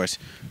 Otherwise,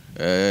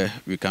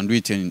 we can do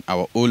it in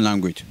our own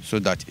language so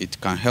that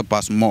it can help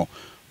us more.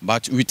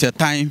 But with the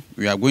time,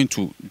 we are going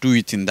to do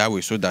it in that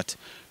way so that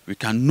we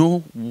can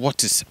know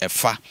what is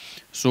Efa.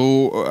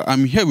 So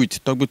I'm here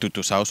with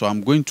Thotho Sao, so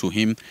I'm going to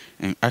him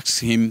and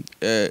ask him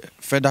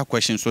further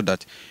questions so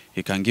that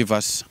he can give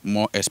us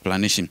more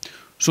explanation.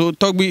 So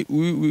Thogbi,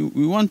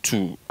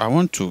 I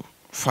want to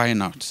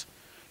find out,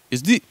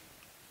 is the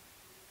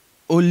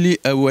only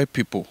Ewe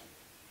people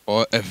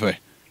or Ewe?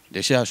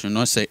 They say I should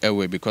not say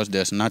Ewe because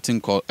there's nothing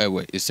called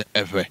Ewe, it's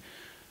Ewe.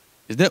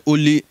 Is there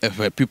only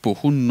Ewe people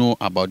who know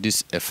about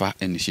this Efa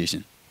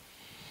initiation?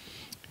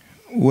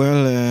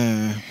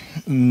 Well,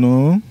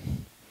 no.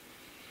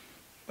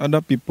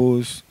 Other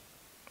people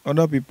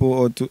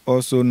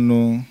also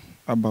know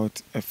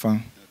about Efa.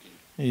 Okay.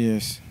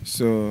 Yes.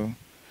 So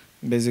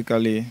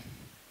basically,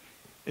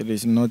 it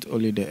is not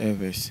only the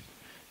Ewes,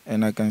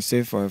 and I can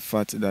say for a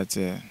fact that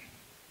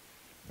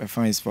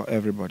Efa is for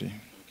everybody.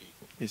 Okay.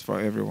 It's for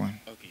everyone.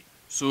 Okay.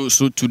 So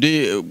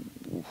today,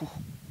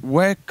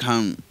 where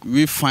can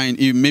we find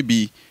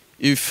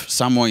if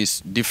someone is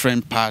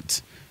different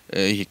part?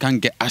 He can't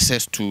get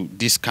access to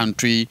this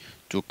country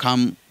to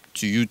come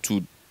to you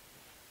to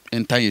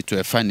enter into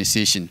a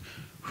initiation.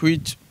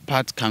 Which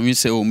part can we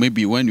say, oh,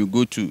 maybe when you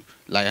go to,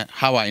 like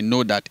how I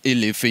know that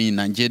Elefe in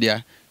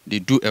Nigeria, they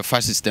do a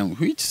fast system.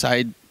 Which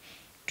side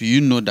do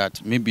you know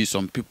that maybe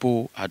some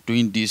people are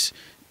doing this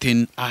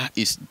thing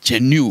is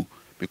genuine?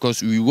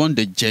 Because we want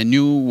the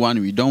genuine one,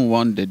 we don't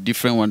want the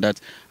different one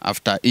that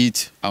after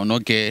it, I will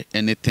not get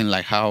anything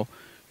like how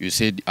you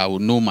said, I will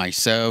know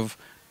myself,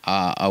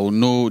 I will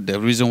know the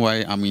reason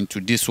why I'm into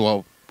this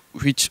world.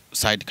 Which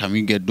side can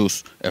we get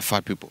those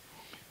Efa people?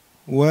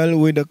 Well,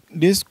 with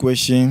this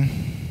question,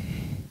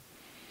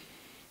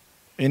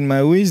 in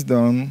my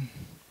wisdom,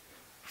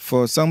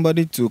 for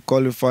somebody to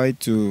qualify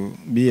to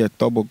be a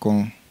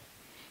Tobokon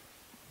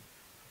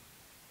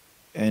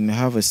and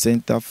have a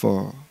center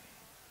for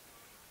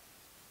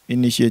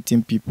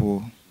initiating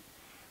people,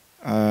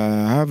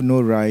 I have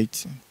no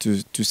right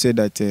to say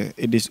that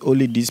it is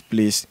only this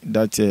place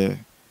that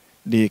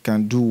they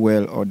can do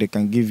well or they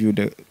can give you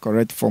the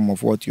correct form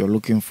of what you're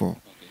looking for. Okay.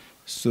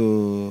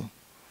 So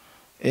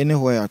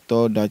anywhere at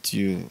all that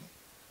you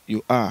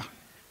are,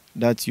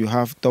 that you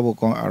have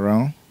Tobokon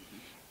around,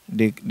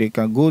 they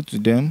can go to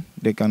them,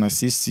 they can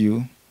assist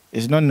you.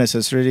 It's not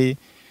necessarily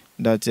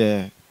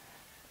that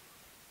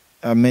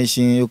I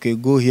mention, okay,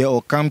 go here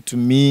or come to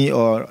me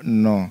or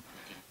no.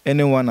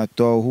 Anyone at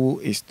all who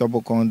is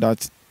Tobokon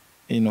that,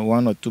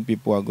 one or two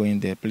people are going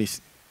there,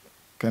 please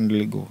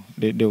kindly go.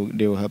 They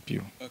will help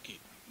you. Okay.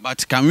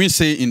 But can we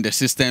say in the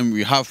system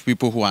we have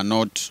people who are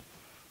not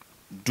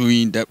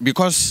doing that?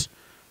 Because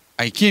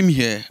I came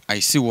here, I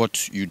see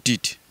what you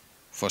did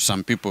for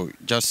some people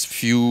just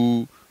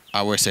few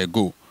hours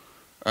ago.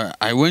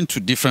 I went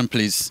to different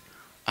places.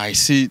 I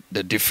see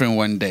the different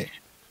one there.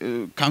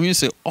 Can we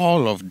say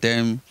all of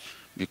them,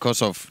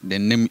 because of the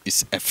name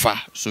is Efa,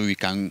 so we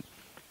can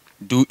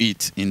do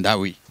it in that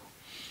way?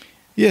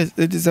 Yes,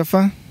 it is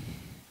Efa.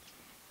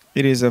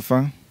 It is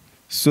Efa.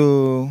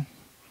 So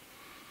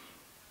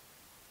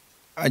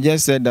I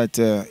just said that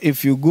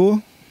if you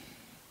go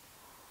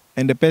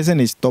and the person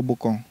is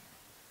Tobokon,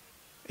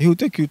 he will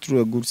take you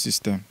through a good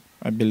system,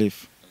 I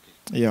believe.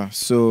 Okay. Yeah,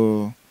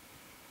 so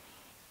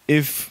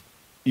if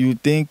you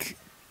think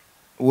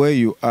where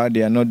you are,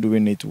 they are not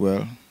doing it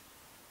well,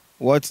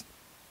 what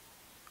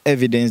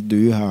evidence do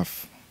you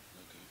have?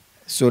 Okay.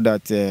 So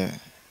that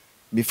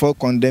before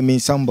condemning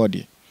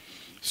somebody.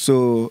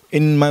 So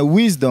in my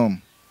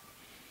wisdom,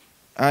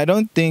 I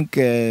don't think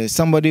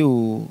somebody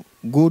will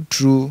go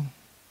through,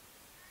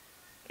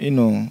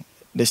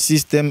 the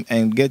system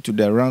and get to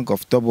the rank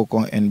of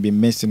Tobokon and be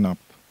messing up.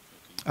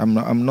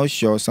 I'm not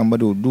sure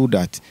somebody will do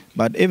that.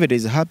 But if it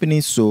is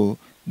happening so,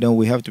 then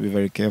we have to be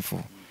very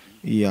careful.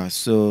 Yeah,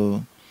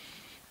 so,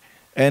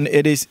 and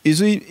it is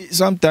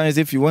sometimes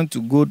if you want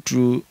to go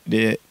through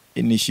the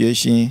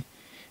initiation,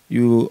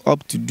 you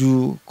opt to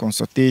do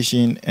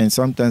consultation and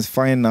sometimes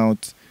find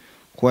out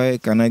where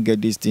can I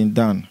get this thing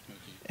done. Okay.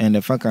 And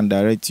if I can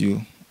direct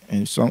you,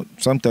 and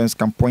sometimes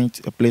can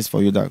point a place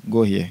for you that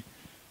go here.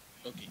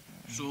 Okay.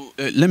 So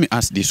let me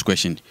ask this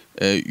question.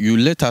 You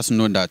let us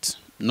know that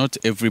not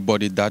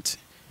everybody that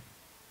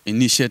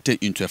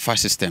initiated into a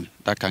fast system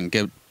that can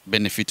get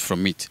benefit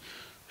from it.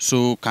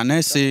 So can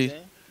I say,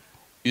 okay,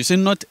 you say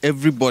not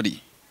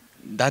everybody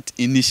that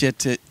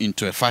initiated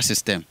into a fast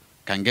system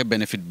can get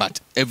benefit, but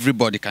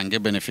everybody can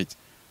get benefit.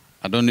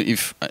 I don't know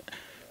if...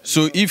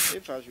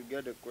 If I should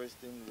get the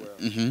question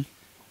well,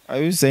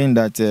 are you saying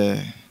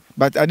that...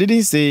 but I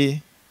didn't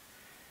say...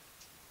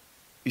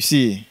 You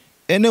see,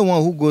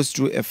 anyone who goes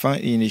through a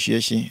fast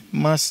initiation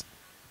must,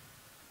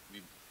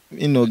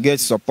 get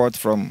support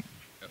from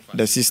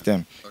the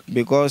system. Okay.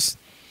 Because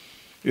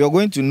you're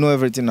going to know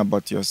everything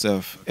about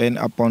yourself. And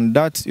upon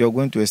that, you're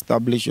going to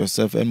establish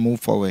yourself and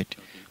move forward.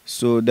 Okay.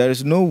 So there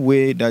is no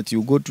way that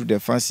you go through the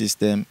fast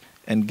system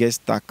and get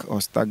stuck or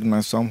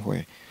stagnant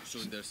somewhere. So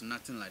there's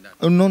nothing like that?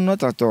 Oh, no,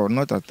 not at all,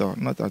 not at all,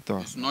 not at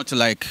all. It's not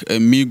like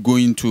me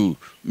going to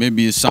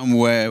maybe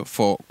somewhere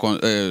for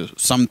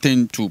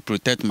something to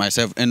protect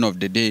myself. End of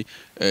the day,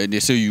 they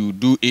say you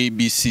do A,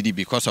 B, C, D.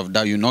 Because of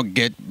that, you not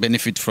get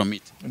benefit from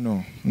it.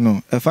 No,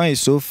 no. Efa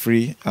is so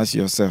free as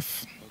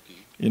yourself. Okay.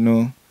 You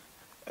know,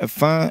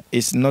 Efa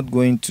is not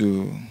going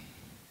to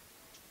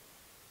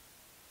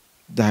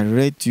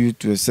direct you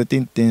to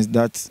certain things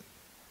that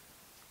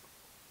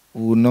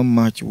will not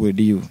match with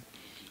you.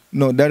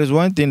 No, there is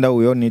one thing that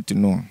we all need to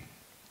know.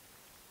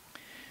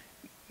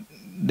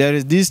 There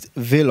is this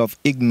veil of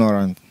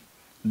ignorance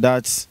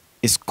that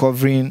is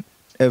covering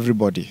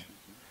everybody.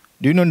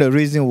 Do you know the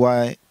reason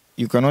why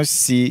you cannot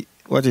see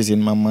what is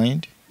in my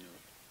mind?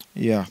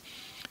 Yeah.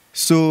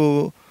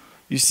 So,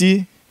 you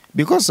see,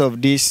 because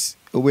of this,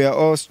 we are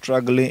all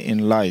struggling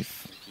in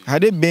life.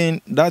 Had it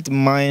been that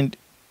mind,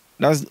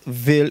 that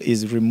veil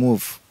is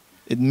removed,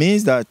 it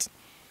means that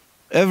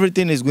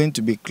everything is going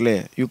to be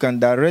clear. You can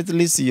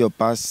directly see your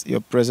past, your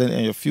present,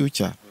 and your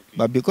future. Okay.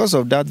 But because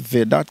of that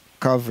veil, that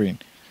covering,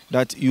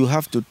 that you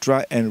have to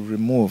try and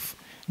remove.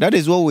 That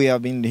is what we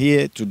have been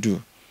here to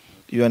do.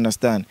 You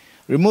understand?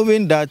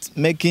 Removing that,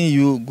 making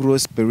you grow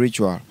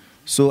spiritual.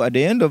 So at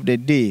the end of the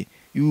day,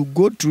 you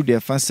go through the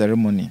Efa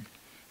ceremony,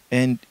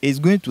 and it's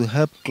going to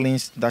help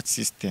cleanse that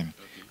system.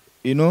 Okay.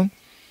 You know,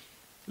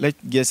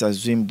 let's just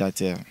assume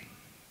that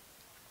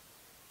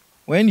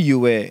when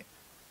you were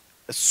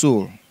a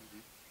soul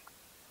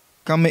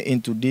coming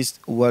into this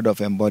world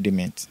of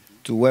embodiment,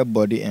 to wear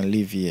body and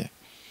live here,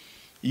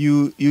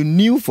 you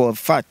knew for a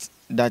fact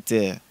that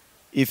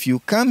if you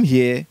come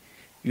here,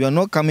 you are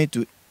not coming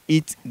to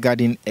eat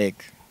garden egg.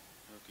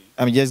 Okay.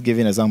 I'm just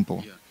giving an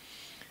example. Yeah.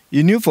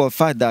 You knew for a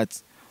fact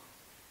that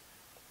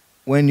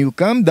when you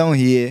come down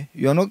here,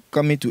 you are not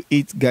coming to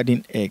eat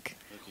garden egg.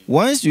 Okay.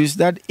 Once you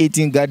start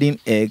eating garden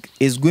egg,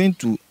 it's going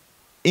to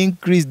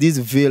increase this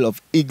veil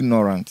of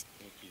ignorance.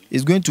 Okay.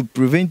 It's going to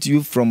prevent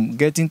you from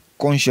getting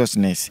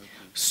consciousness. Okay.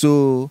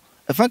 So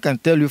if I can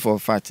tell you for a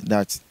fact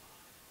that,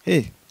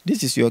 hey,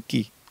 this is your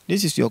key,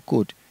 this is your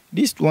code,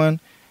 this one,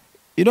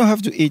 you don't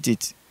have to eat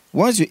it.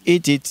 Once you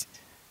eat it,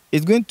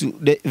 it's going to,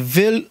 the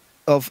veil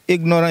of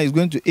ignorance is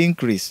going to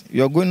increase.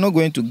 You're not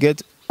going to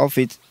get off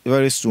it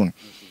very soon. Okay.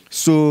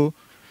 So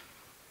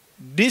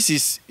this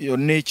is your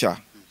nature.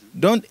 Mm-hmm.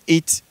 Don't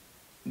eat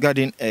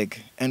garden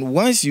egg. And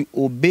once you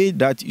obey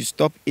that, you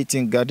stop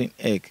eating garden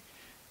egg.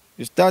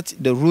 You start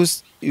the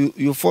rules,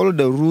 you follow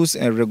the rules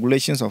and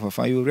regulations of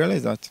Efa, you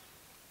realize that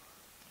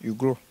you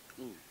grow.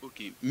 Oh,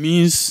 okay.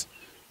 Means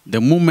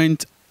the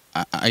moment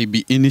I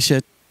be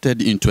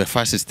initiated into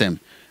Efa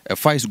system,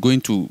 Efa is going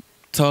to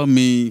tell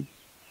me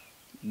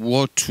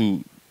what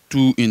to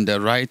do in the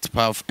right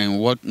path and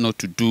what not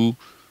to do.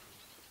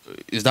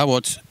 Is that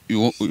what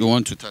you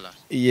want to tell us?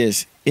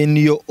 Yes. In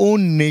your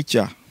own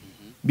nature,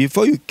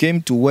 before you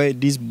came to wear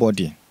this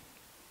body,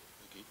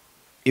 okay,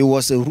 it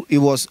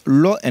was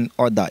law and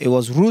order. It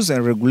was rules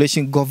and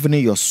regulation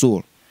governing your soul.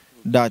 Okay.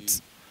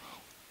 That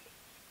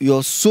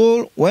your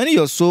soul, when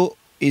your soul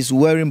is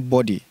wearing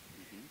body,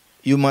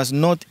 you must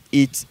not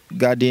eat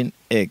garden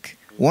egg.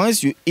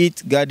 Once you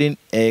eat garden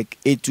egg,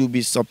 it will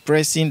be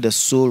suppressing the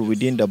soul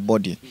within the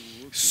body.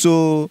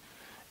 So,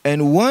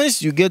 and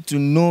once you get to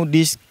know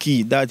this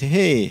key, that,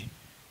 hey,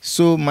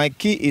 so my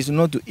key is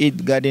not to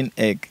eat garden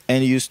egg,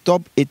 and you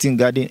stop eating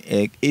garden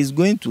egg, it's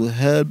going to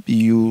help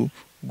you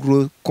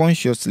grow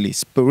consciously,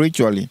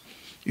 spiritually.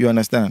 You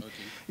understand? Okay.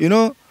 You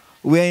know,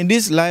 we're in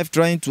this life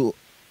trying to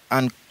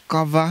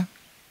uncover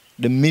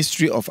the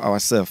mystery of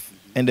ourselves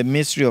and the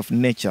mystery of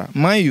nature.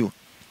 Mind you,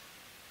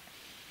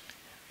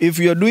 if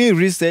you're doing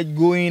research,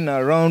 going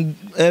around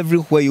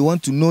everywhere, you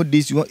want to know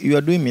this, you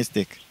are doing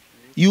mistake.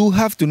 You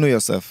have to know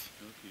yourself.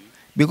 Okay.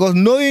 Because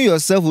knowing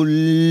yourself will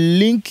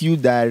link you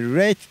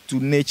direct to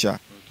nature.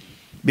 Okay.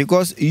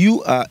 Because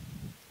you are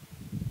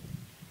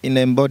in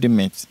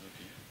embodiment.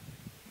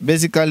 Okay.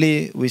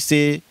 Basically, we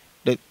say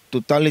the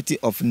totality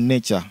of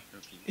nature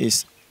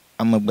is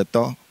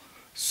Amagbato.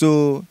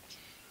 So,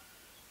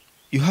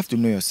 you have to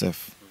know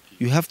yourself.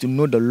 Okay. You have to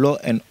know the law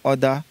and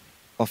order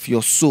of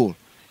your soul.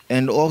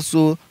 And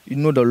also, you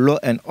know the law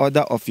and order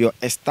of your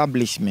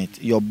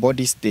establishment, your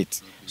body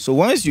state. Okay. So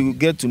once you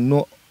get to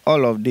know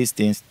all of these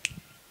things,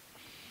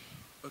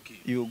 okay,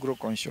 you will grow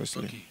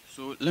consciously. Okay.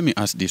 So let me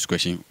ask this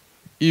question.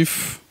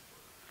 If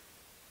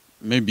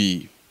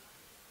maybe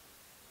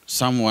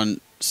someone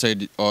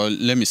said, or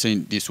let me say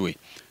it this way.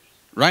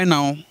 Right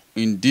now,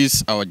 in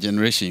this, our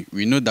generation,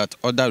 we know that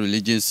other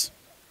religions,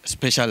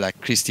 especially like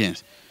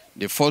Christians,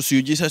 they force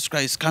you, Jesus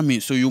Christ is coming,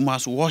 so you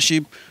must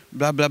worship,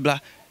 blah, blah, blah.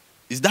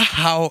 Is that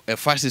how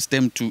Efa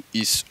system too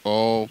is,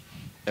 or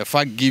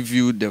Efa give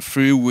you the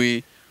free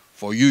way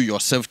for you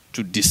yourself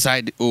to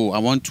decide, oh, I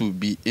want to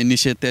be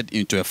initiated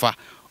into Efa,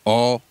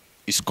 or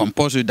it's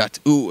compulsory that,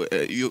 oh,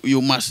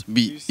 you must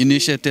be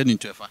initiated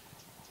into Efa?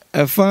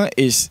 Efa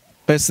is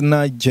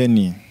personal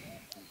journey.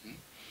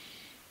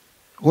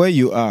 Where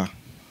you are,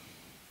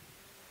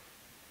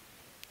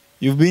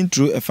 you've been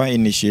through Efa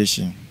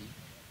initiation,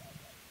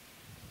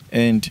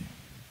 and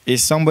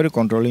is somebody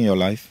controlling your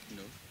life?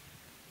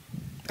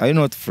 Are you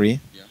not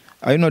free? Yeah.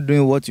 Are you not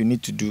doing what you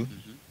need to do?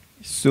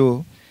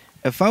 So,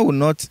 Efa will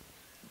not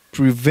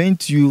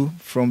prevent you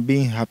from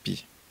being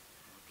happy.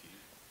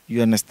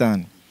 You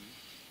understand?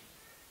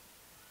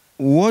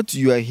 What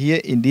you are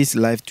here in this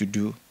life to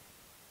do,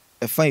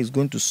 Efa is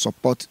going to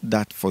support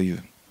that for you.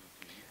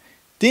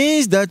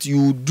 Things that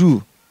you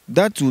do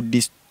that will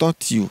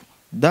distort you,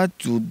 that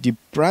will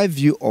deprive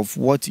you of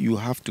what you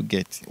have to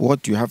get,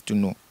 what you have to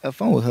know,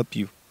 Efa will help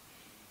you.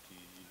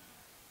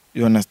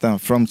 You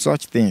understand? From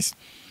such things.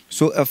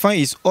 So Efa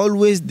is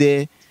always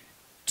there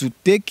to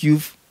take you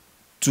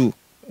to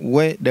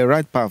where the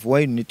right path,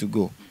 where you need to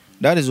go.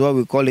 That is why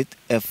we call it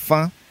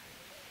Efa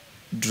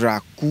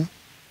Draku.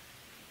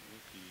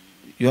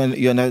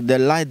 You know, the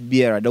light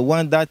bearer, the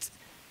one that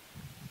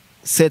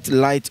set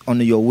light on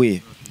your way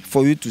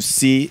for you to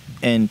see,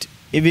 and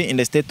even in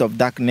the state of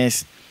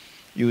darkness,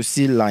 you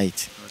see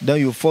light. Then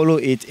you follow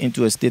it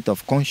into a state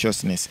of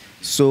consciousness.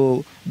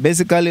 So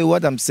basically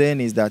what I'm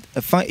saying is that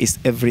Efa is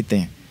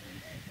everything.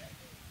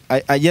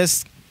 I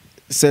just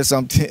said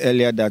something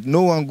earlier that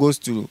no one goes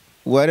to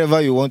wherever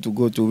you want to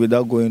go to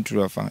without going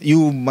through Efa.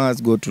 You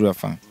must go through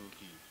Efa.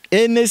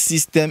 Any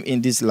system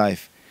in this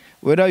life,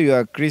 whether you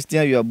are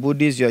Christian, you are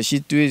Buddhist, you are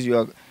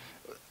Shintoist,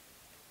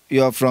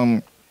 you are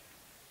from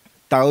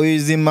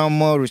Taoism,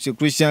 Mamo,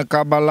 Rosicrucian,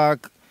 Kabbalah,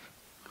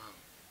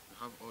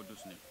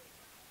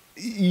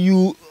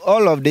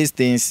 all of these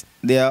things,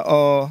 they are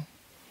all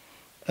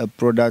a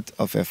product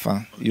of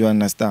Efa. You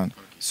understand?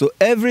 So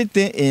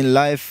everything in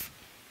life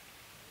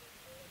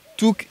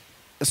took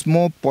a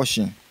small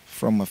portion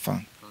from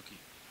Efa. Okay.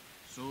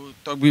 So,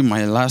 Togbi,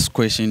 my last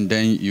question,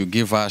 then you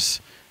give us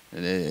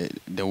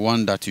the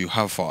one that you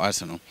have for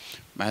us. You know?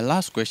 My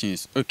last question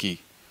is, okay,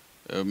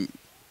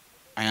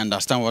 I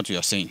understand what you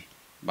are saying,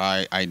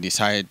 but I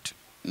decide,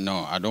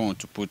 no, I don't want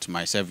to put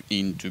myself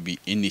in to be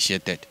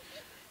initiated.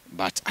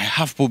 But I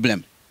have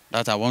problem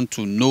that I want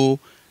to know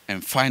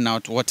and find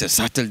out what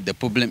exactly the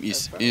problem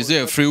is. Is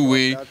there a free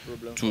way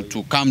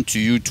to come to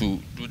you to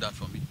do that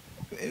for me?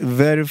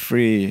 Very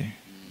free.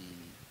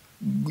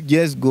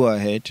 Just go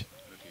ahead.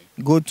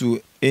 Okay. Go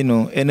to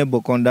any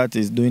bokon that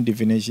is doing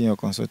divination or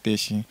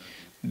consultation.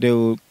 They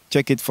will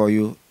check it for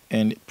you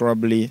and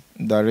probably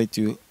direct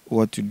you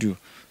what to do.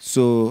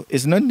 So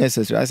it's not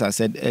necessary, as I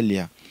said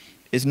earlier,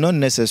 it's not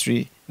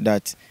necessary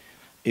that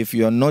if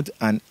you are not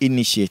an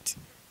initiate,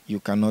 you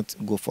cannot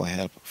go for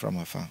help from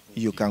Efa. Okay.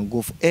 You can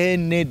go for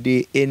any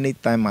day, any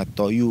time at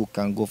all. You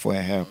can go for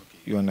help.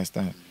 Okay. You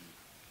understand?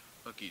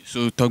 Okay.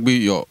 So,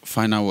 Togbi, your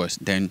final words.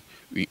 Then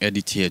we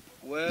edit here.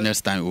 Well,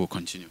 next time we will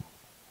continue.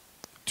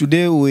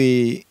 Today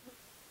we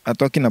are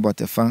talking about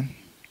Efa,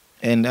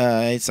 and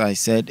as I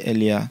said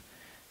earlier,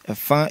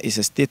 Efa is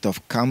a state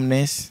of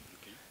calmness.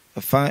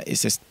 Okay. Efa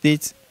is a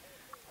state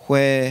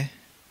where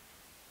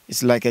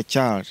it's like a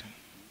child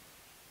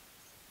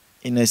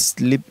in a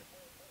sleeping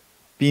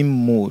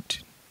mode.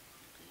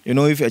 You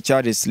know, if a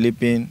child is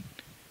sleeping,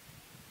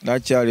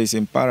 that child is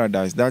in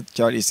paradise. That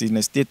child is in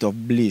a state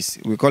of bliss.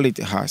 We call it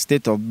a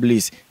state of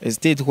bliss, a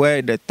state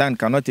where the tongue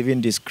cannot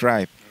even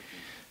describe.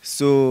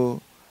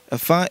 So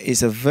Efa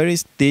is a very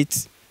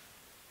state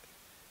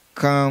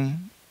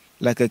calm,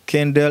 like a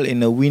candle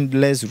in a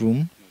windless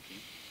room.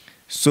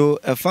 So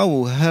Efa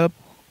will help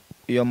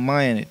your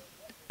mind.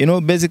 You know,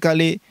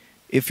 basically,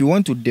 if you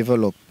want to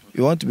develop,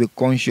 you want to be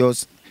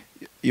conscious,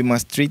 you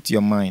must treat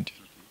your mind.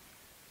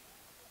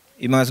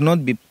 You must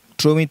not be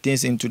throwing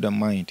things into the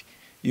mind.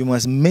 You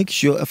must make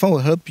sure, Efa will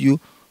help you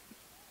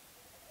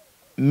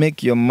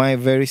make your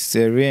mind very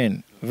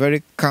serene,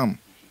 very calm.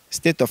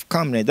 State of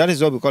calmness. That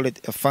is what we call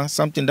it, Efa,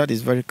 something that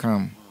is very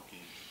calm. Okay.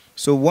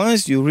 So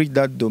once you reach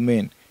that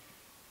domain,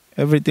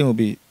 everything will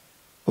be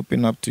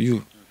open up to you.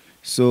 Okay.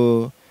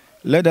 So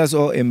let us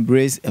all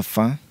embrace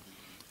Efa.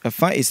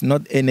 Efa is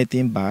not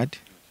anything bad.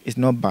 It's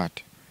not bad.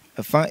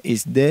 Efa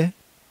is there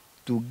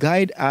to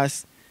guide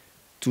us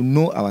to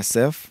know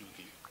ourselves,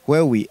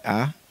 where we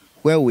are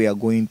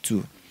going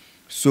to.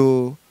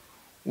 So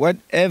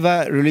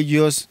whatever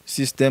religious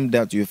system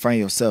that you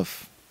find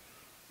yourself,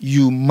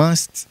 you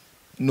must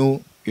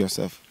know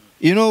yourself.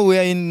 You know, we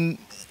are in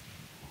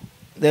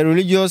the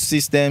religious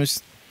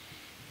systems.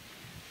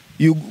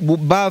 You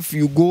bath,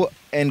 you go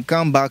and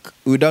come back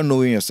without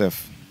knowing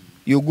yourself.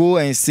 You go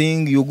and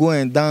sing, you go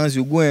and dance,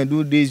 you go and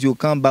do this, you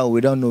come back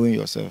without knowing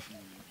yourself.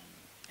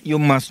 You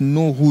must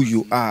know who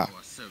you are.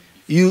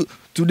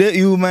 Today,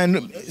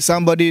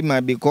 somebody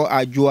might be called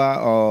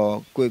Ajua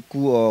or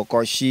Kweku or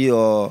Koshi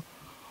or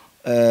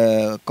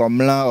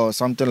Komla or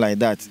something like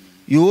that.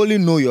 You only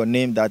know your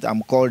name, that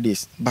I'm called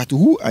this. But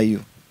who are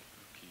you?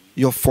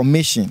 Your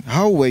formation,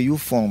 how were you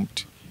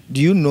formed? Do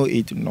you know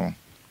it? No.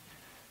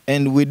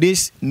 And with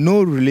this,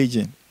 no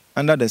religion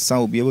under the sun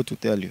will be able to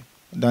tell you.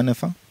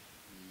 Danefa?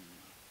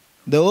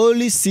 The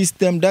only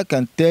system that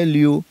can tell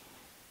you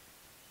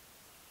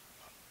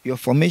your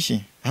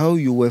formation, how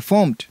you were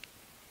formed,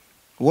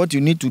 what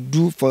you need to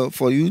do for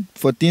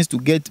things to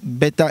get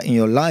better in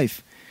your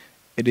life,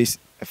 it is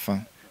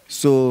Efa.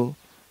 So,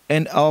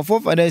 and our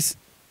forefathers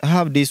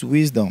have this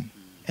wisdom,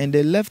 and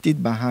they left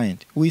it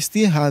behind. We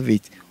still have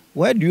it.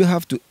 Why do you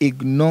have to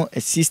ignore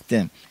a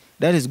system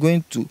that is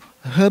going to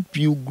help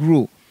you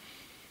grow,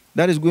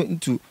 that is going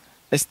to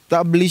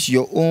establish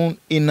your own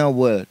inner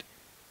world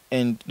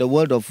and the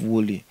world of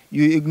Woli?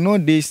 You ignore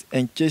this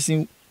and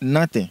chasing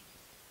nothing.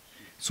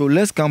 So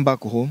let's come back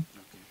home.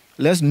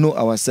 Let's know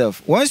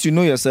ourselves. Once you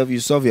know yourself, you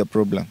solve your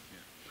problem.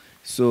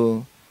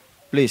 So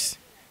please,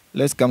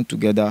 let's come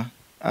together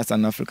as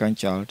an African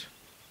child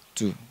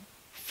to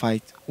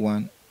fight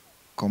one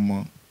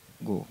common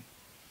goal.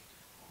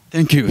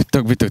 Thank you,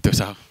 Thotho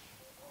Sao.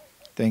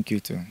 Thank you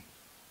too.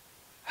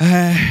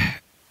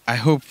 I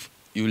hope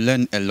you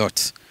learn a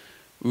lot.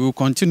 We will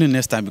continue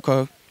next time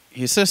because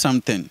he said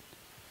something.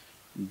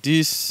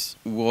 This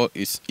word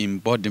is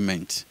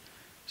embodiment.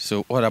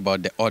 So what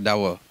about the other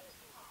word?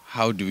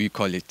 How do we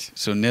call it?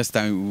 So next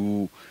time we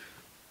will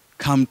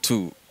come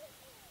to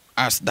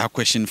ask that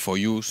question for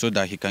you so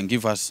that he can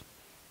give us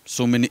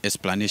so many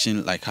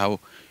explanations like how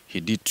he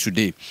did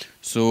today.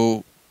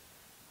 So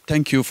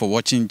thank you for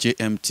watching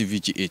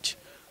JMTVGH.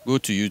 Go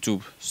to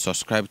YouTube,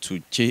 subscribe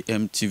to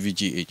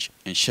JMTVGH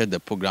and share the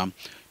program.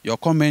 Your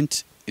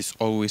comment is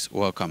always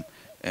welcome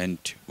and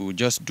we'll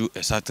just do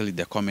exactly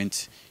the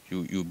comment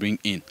you bring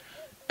in.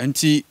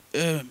 Auntie,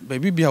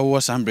 baby be a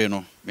was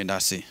ambreno,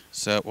 medase.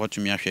 So what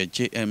you mean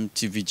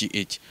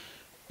JMTVGH.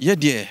 Ye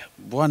dear,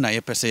 boa na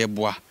ye pese ye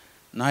boa.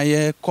 Na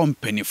ye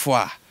company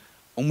for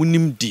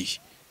omunim di.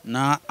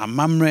 Na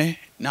amamre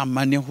na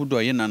mane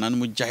hudo ye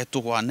nananom gyae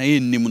to ho na ye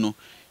nim no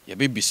ye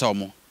be bisa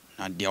omo.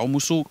 Na dia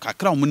omo so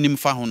kakra omunim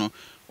fa ho no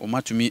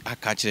omatumi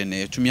aka kire na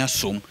yetumi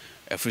asom.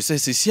 Efri se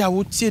sisi a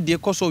wotie de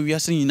koso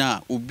wiase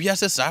nyina obi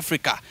ase South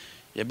Africa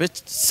ye be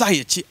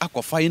sayechi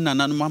akofa ye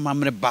nananom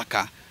amamre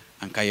baka.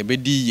 Anka ye be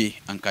diye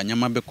anka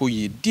nyama be ko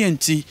ye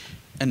dienti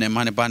ene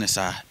mane ba ne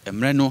sa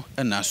emre no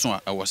na so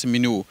a wose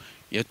mini o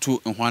yetu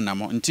ho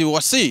anamo nti wo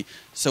se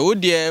wo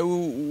de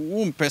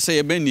wo mpese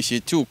ye be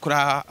initiative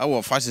kra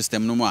our fast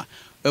system no ma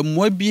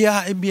emwa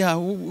bia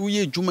wo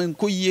ye djuma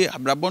nko ye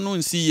abrabo no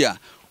nsi ya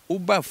wo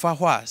ba fa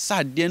ho a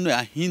sa de no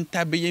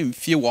ahinta be ye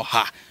mfie wo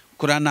ha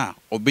kra na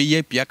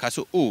obeye pia ka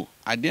so o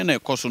ade na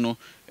ekoso no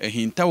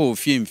ahinta wo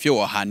fie mfie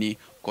wo ha ni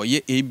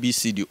koye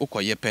ABCD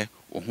okoye pe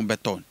ohun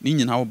beto ni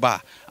nyina wo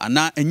ba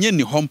ana enye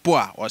ni hompo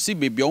a o se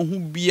bebia ohun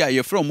bia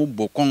ye from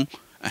bokon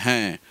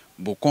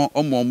bokon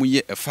omo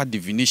ye Efa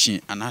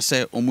Devinition ana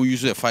se omo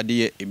use Efa de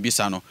ye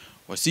ebisa no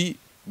o se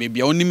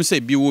bebia onim se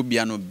bi wo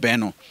bia no ben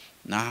no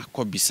na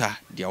ko bisa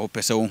dia wo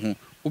pese ohun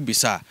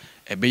obisa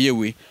ebeye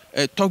we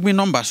togbi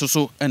number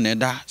so na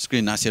da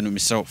screen na se no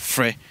misel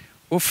frɛ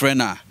o frɛ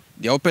na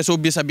dia wo pese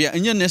obisa bia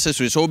enye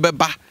necessary so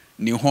obeba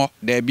ni ho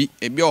da bi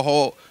ebi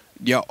ho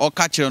dia o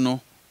ka kire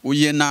no wo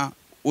ye na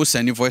o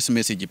send voice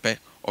message pe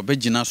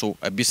obegina so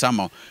abisa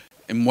ma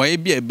mmoye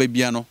bia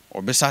ebabia no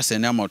obesa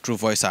send am true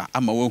voice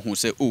ama wo hu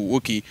se oh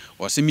okay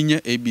o se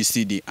minye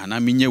ABCD ana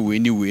minye we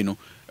ni we no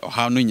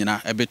ha no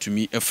nyina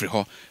ebetumi afri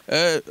ho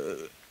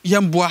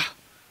yemboa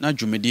na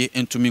dwumedie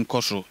entumi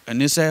nkoso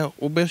ene se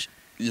obe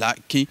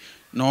like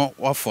no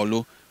wa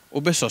follow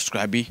obe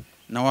subscribe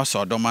na wa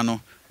sodoma no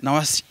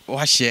na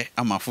wa share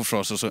ama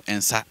foforo so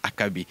ensa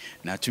akabi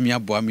na tumi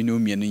aboa me no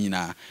mienu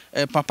nyina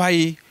papa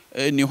yi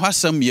ni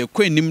hwasam ye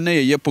kwanim na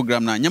ye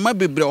program na nyama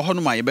bebre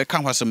ohono ma ye be ka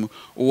hwasam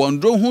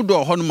wondro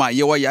hudo ohono ma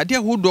ye wo yade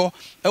hudo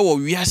e wo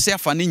wiase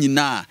afa ne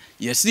nyina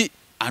ye si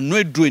ano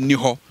aduro ni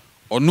ho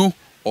ono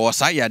o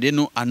sa yade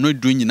no ano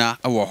aduro nyina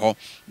e wo ho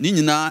ni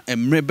nyina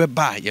emre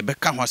beba ye be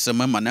ka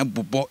hwasam ma na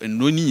bobbo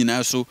eno ni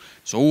nyina so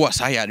wo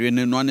sa yade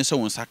no ane se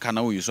won saka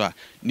na wo yuso a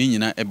ni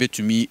nyina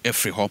ebetumi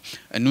efri ho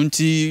eno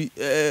nti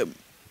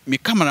mi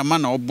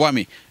cameraman na oboa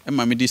me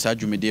ma me di sa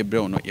dwumede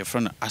bre no ye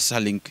frɛ no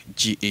Asalink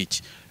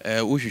GH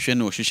wo hwehwɛ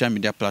no social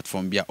media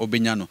platform bia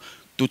obenya no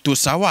Thotho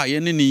Sao a ye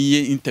ne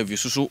ye interview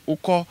so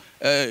ukọ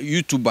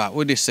YouTuber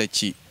wo de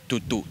search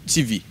Thotho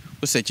TV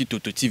wo search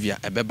Thotho TV a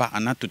ebeba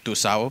ana Thotho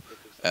Sao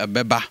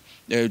ebeba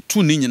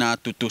tu ni nyina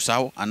Thotho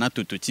Sao ana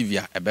Thotho TV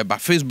a ebeba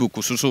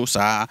Facebook so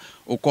saa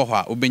ukọ ho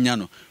a obenya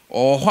no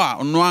ho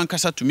a no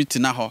ankasa tumi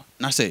tina ho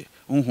na se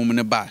honhom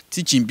ne ba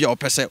teaching bia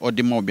opese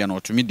odema obia na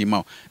otumi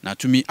dima na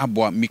tumi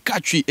aboa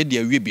mikatwi e de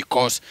awie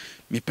because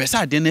me pesa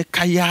ade ne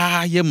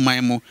kaya ye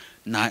man mu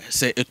na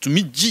se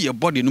etumi gi ye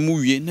body no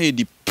mu wie na ye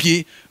di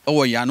pie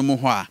ewo ya no mu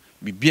ho a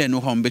bibia no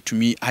ho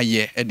mbetumi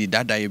aye e di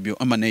dada ye bio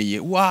ama na ye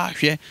wa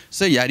hwe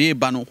se yare e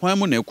ba no hwan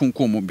mu na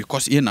ekunkum mu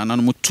because ye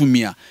nananom mu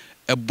tumi a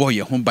ebo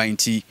ye ho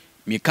banti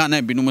mi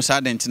kana bi no mu sa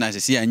dent na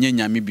se ya nya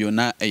nyame bio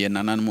na ye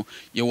nananom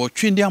ye wo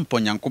twende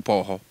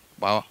amponyankopɔ ho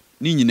ba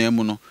ni nyina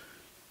mu no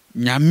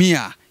nyame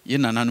a ye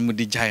nananom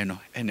di gyae no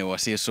ene wo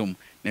se som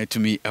na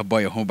tumi ebo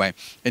ye ho ban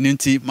eni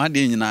nti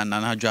made nyina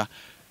nanadwa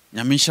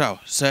nyame hyira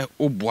se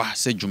oboa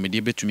se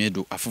dwumede betumi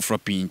edo afoforo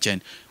pin nchen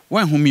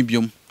wan hu mi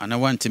biom ana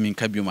wan temi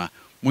nka biom a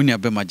muni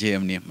abema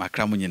JM ne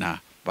makra mu nyina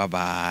bye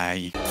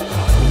bye.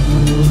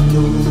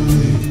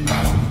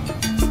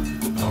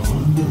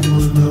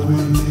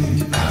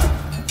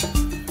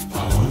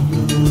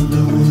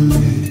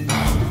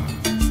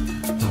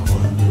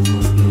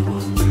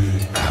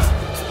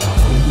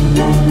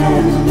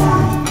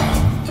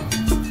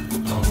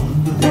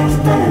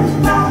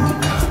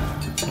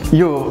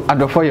 Yo,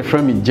 adofo ye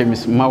frame me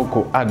James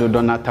Mauko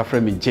adodo na ta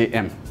frame me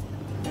JM.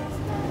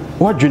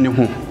 What dwene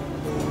ho?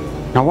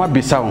 Na wa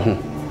bisa ho.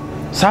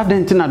 Sa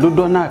denti na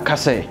dodo na ka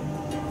se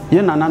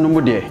ye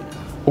nananom de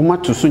o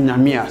matusu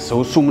nyame a se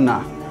osum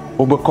na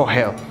obekọ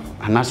hell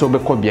anase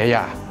obekọ bia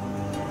ya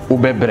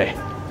obebre.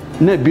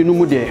 Na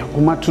binum de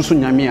o matusu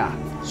nyame a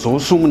se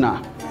osum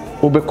na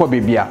obekọ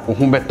bebia o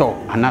hu beto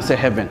anase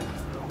heaven.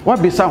 Wa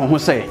bisa ho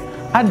se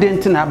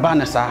adenti na ba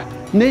na sa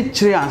na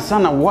chire ansa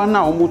na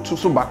wana omutu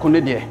so bako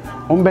ne de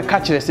ombeka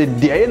chire se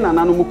de ye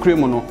nananom mu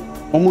kremu no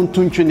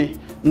omuntwentwene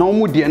na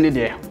omu de ne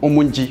de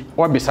omunji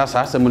wabisa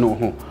sa asem no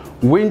ho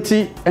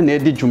wenti na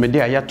edi dwumede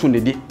a yato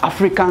ne di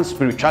African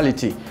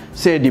spirituality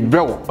say the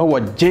brew our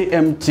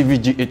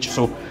JMTVGH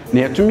so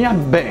na yatumi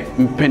abe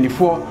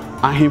mpanifo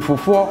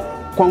ahemfofo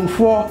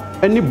kwamfo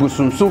ani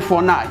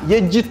busunsofo na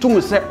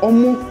yegitum se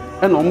omu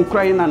na omu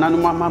kraye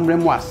nananom amamre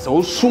mu asa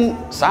osum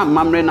sa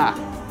amamre na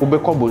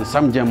obekọ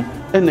bonsam jam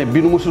na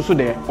binum susu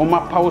de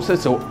oma pause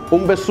se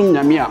ombesum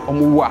nyame a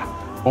omwa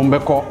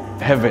ombekọ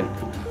heaven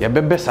ya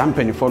bebe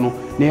sampanifo no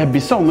na ya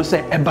bisa om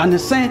se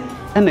ebanesen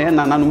na ya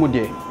nananom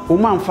de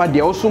oma amfa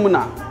de osum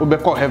na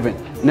obekọ heaven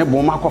na bo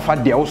oma akọfa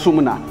de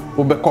osum na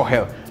obekọ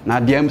hell na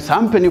de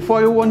sampanifo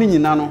yo ni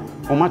nyina no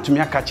oma tumi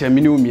aka kire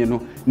mini umie no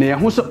na ya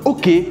hu se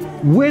okay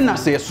we na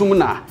se esum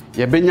na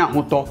ya benya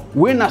hoto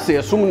we na se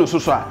esum no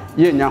susu a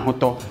ye nya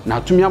hoto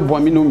na tumi aboa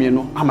mini umie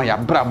no ama ya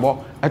brabo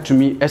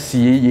atumi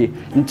asiyeye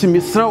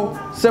ntimi srew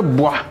se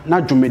boa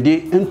na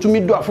dwumede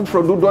ntumi do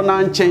afoforo dodo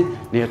na nchen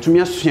na yatumi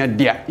asua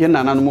dia ye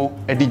nananom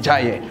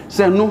edijaye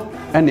se no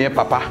ene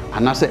papa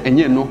anase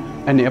enye no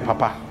ene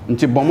papa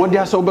nti bomode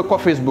asa obekọ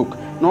Facebook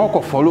na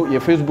okọ follow ye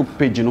Facebook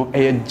page no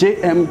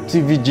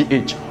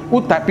JMTVGH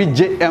u type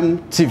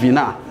JMTV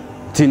na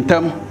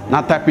tintam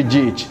na type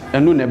GH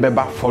enu ne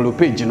beba follow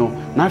page no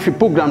na afi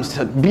programs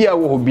bia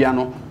wo bia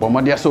no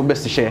bomode asa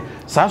obesihye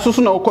sa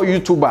so na okọ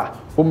YouTuber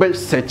obe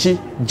search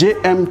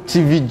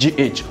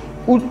JMTVGH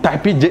u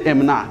type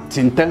JM na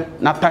tintam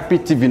na type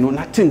TV no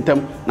na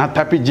tintam na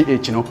type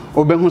GH no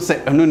obe hu se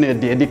enu ne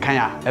de kan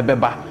a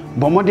ebeba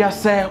bomode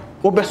asa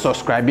obe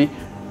subscribe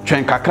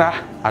twen kakra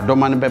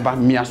adoma ne beba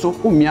miaso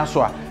o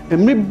miaso a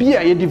emre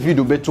bia ye di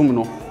video betum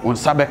no on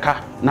sabeka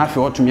na afi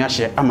otumi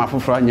ahye ama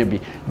foforo anya bi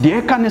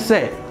de ka ne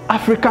se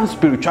African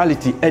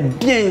spirituality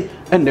edien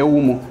na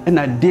ewumu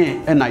na den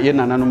na ye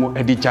nananom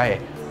edijaye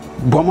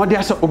bomode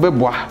asa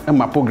obeboa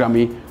ma program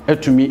yi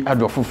atumi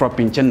ado foforo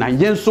pinche na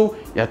yenso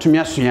yatumi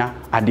asua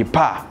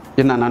adepa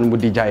ye nananom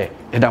edijaye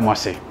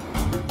edamose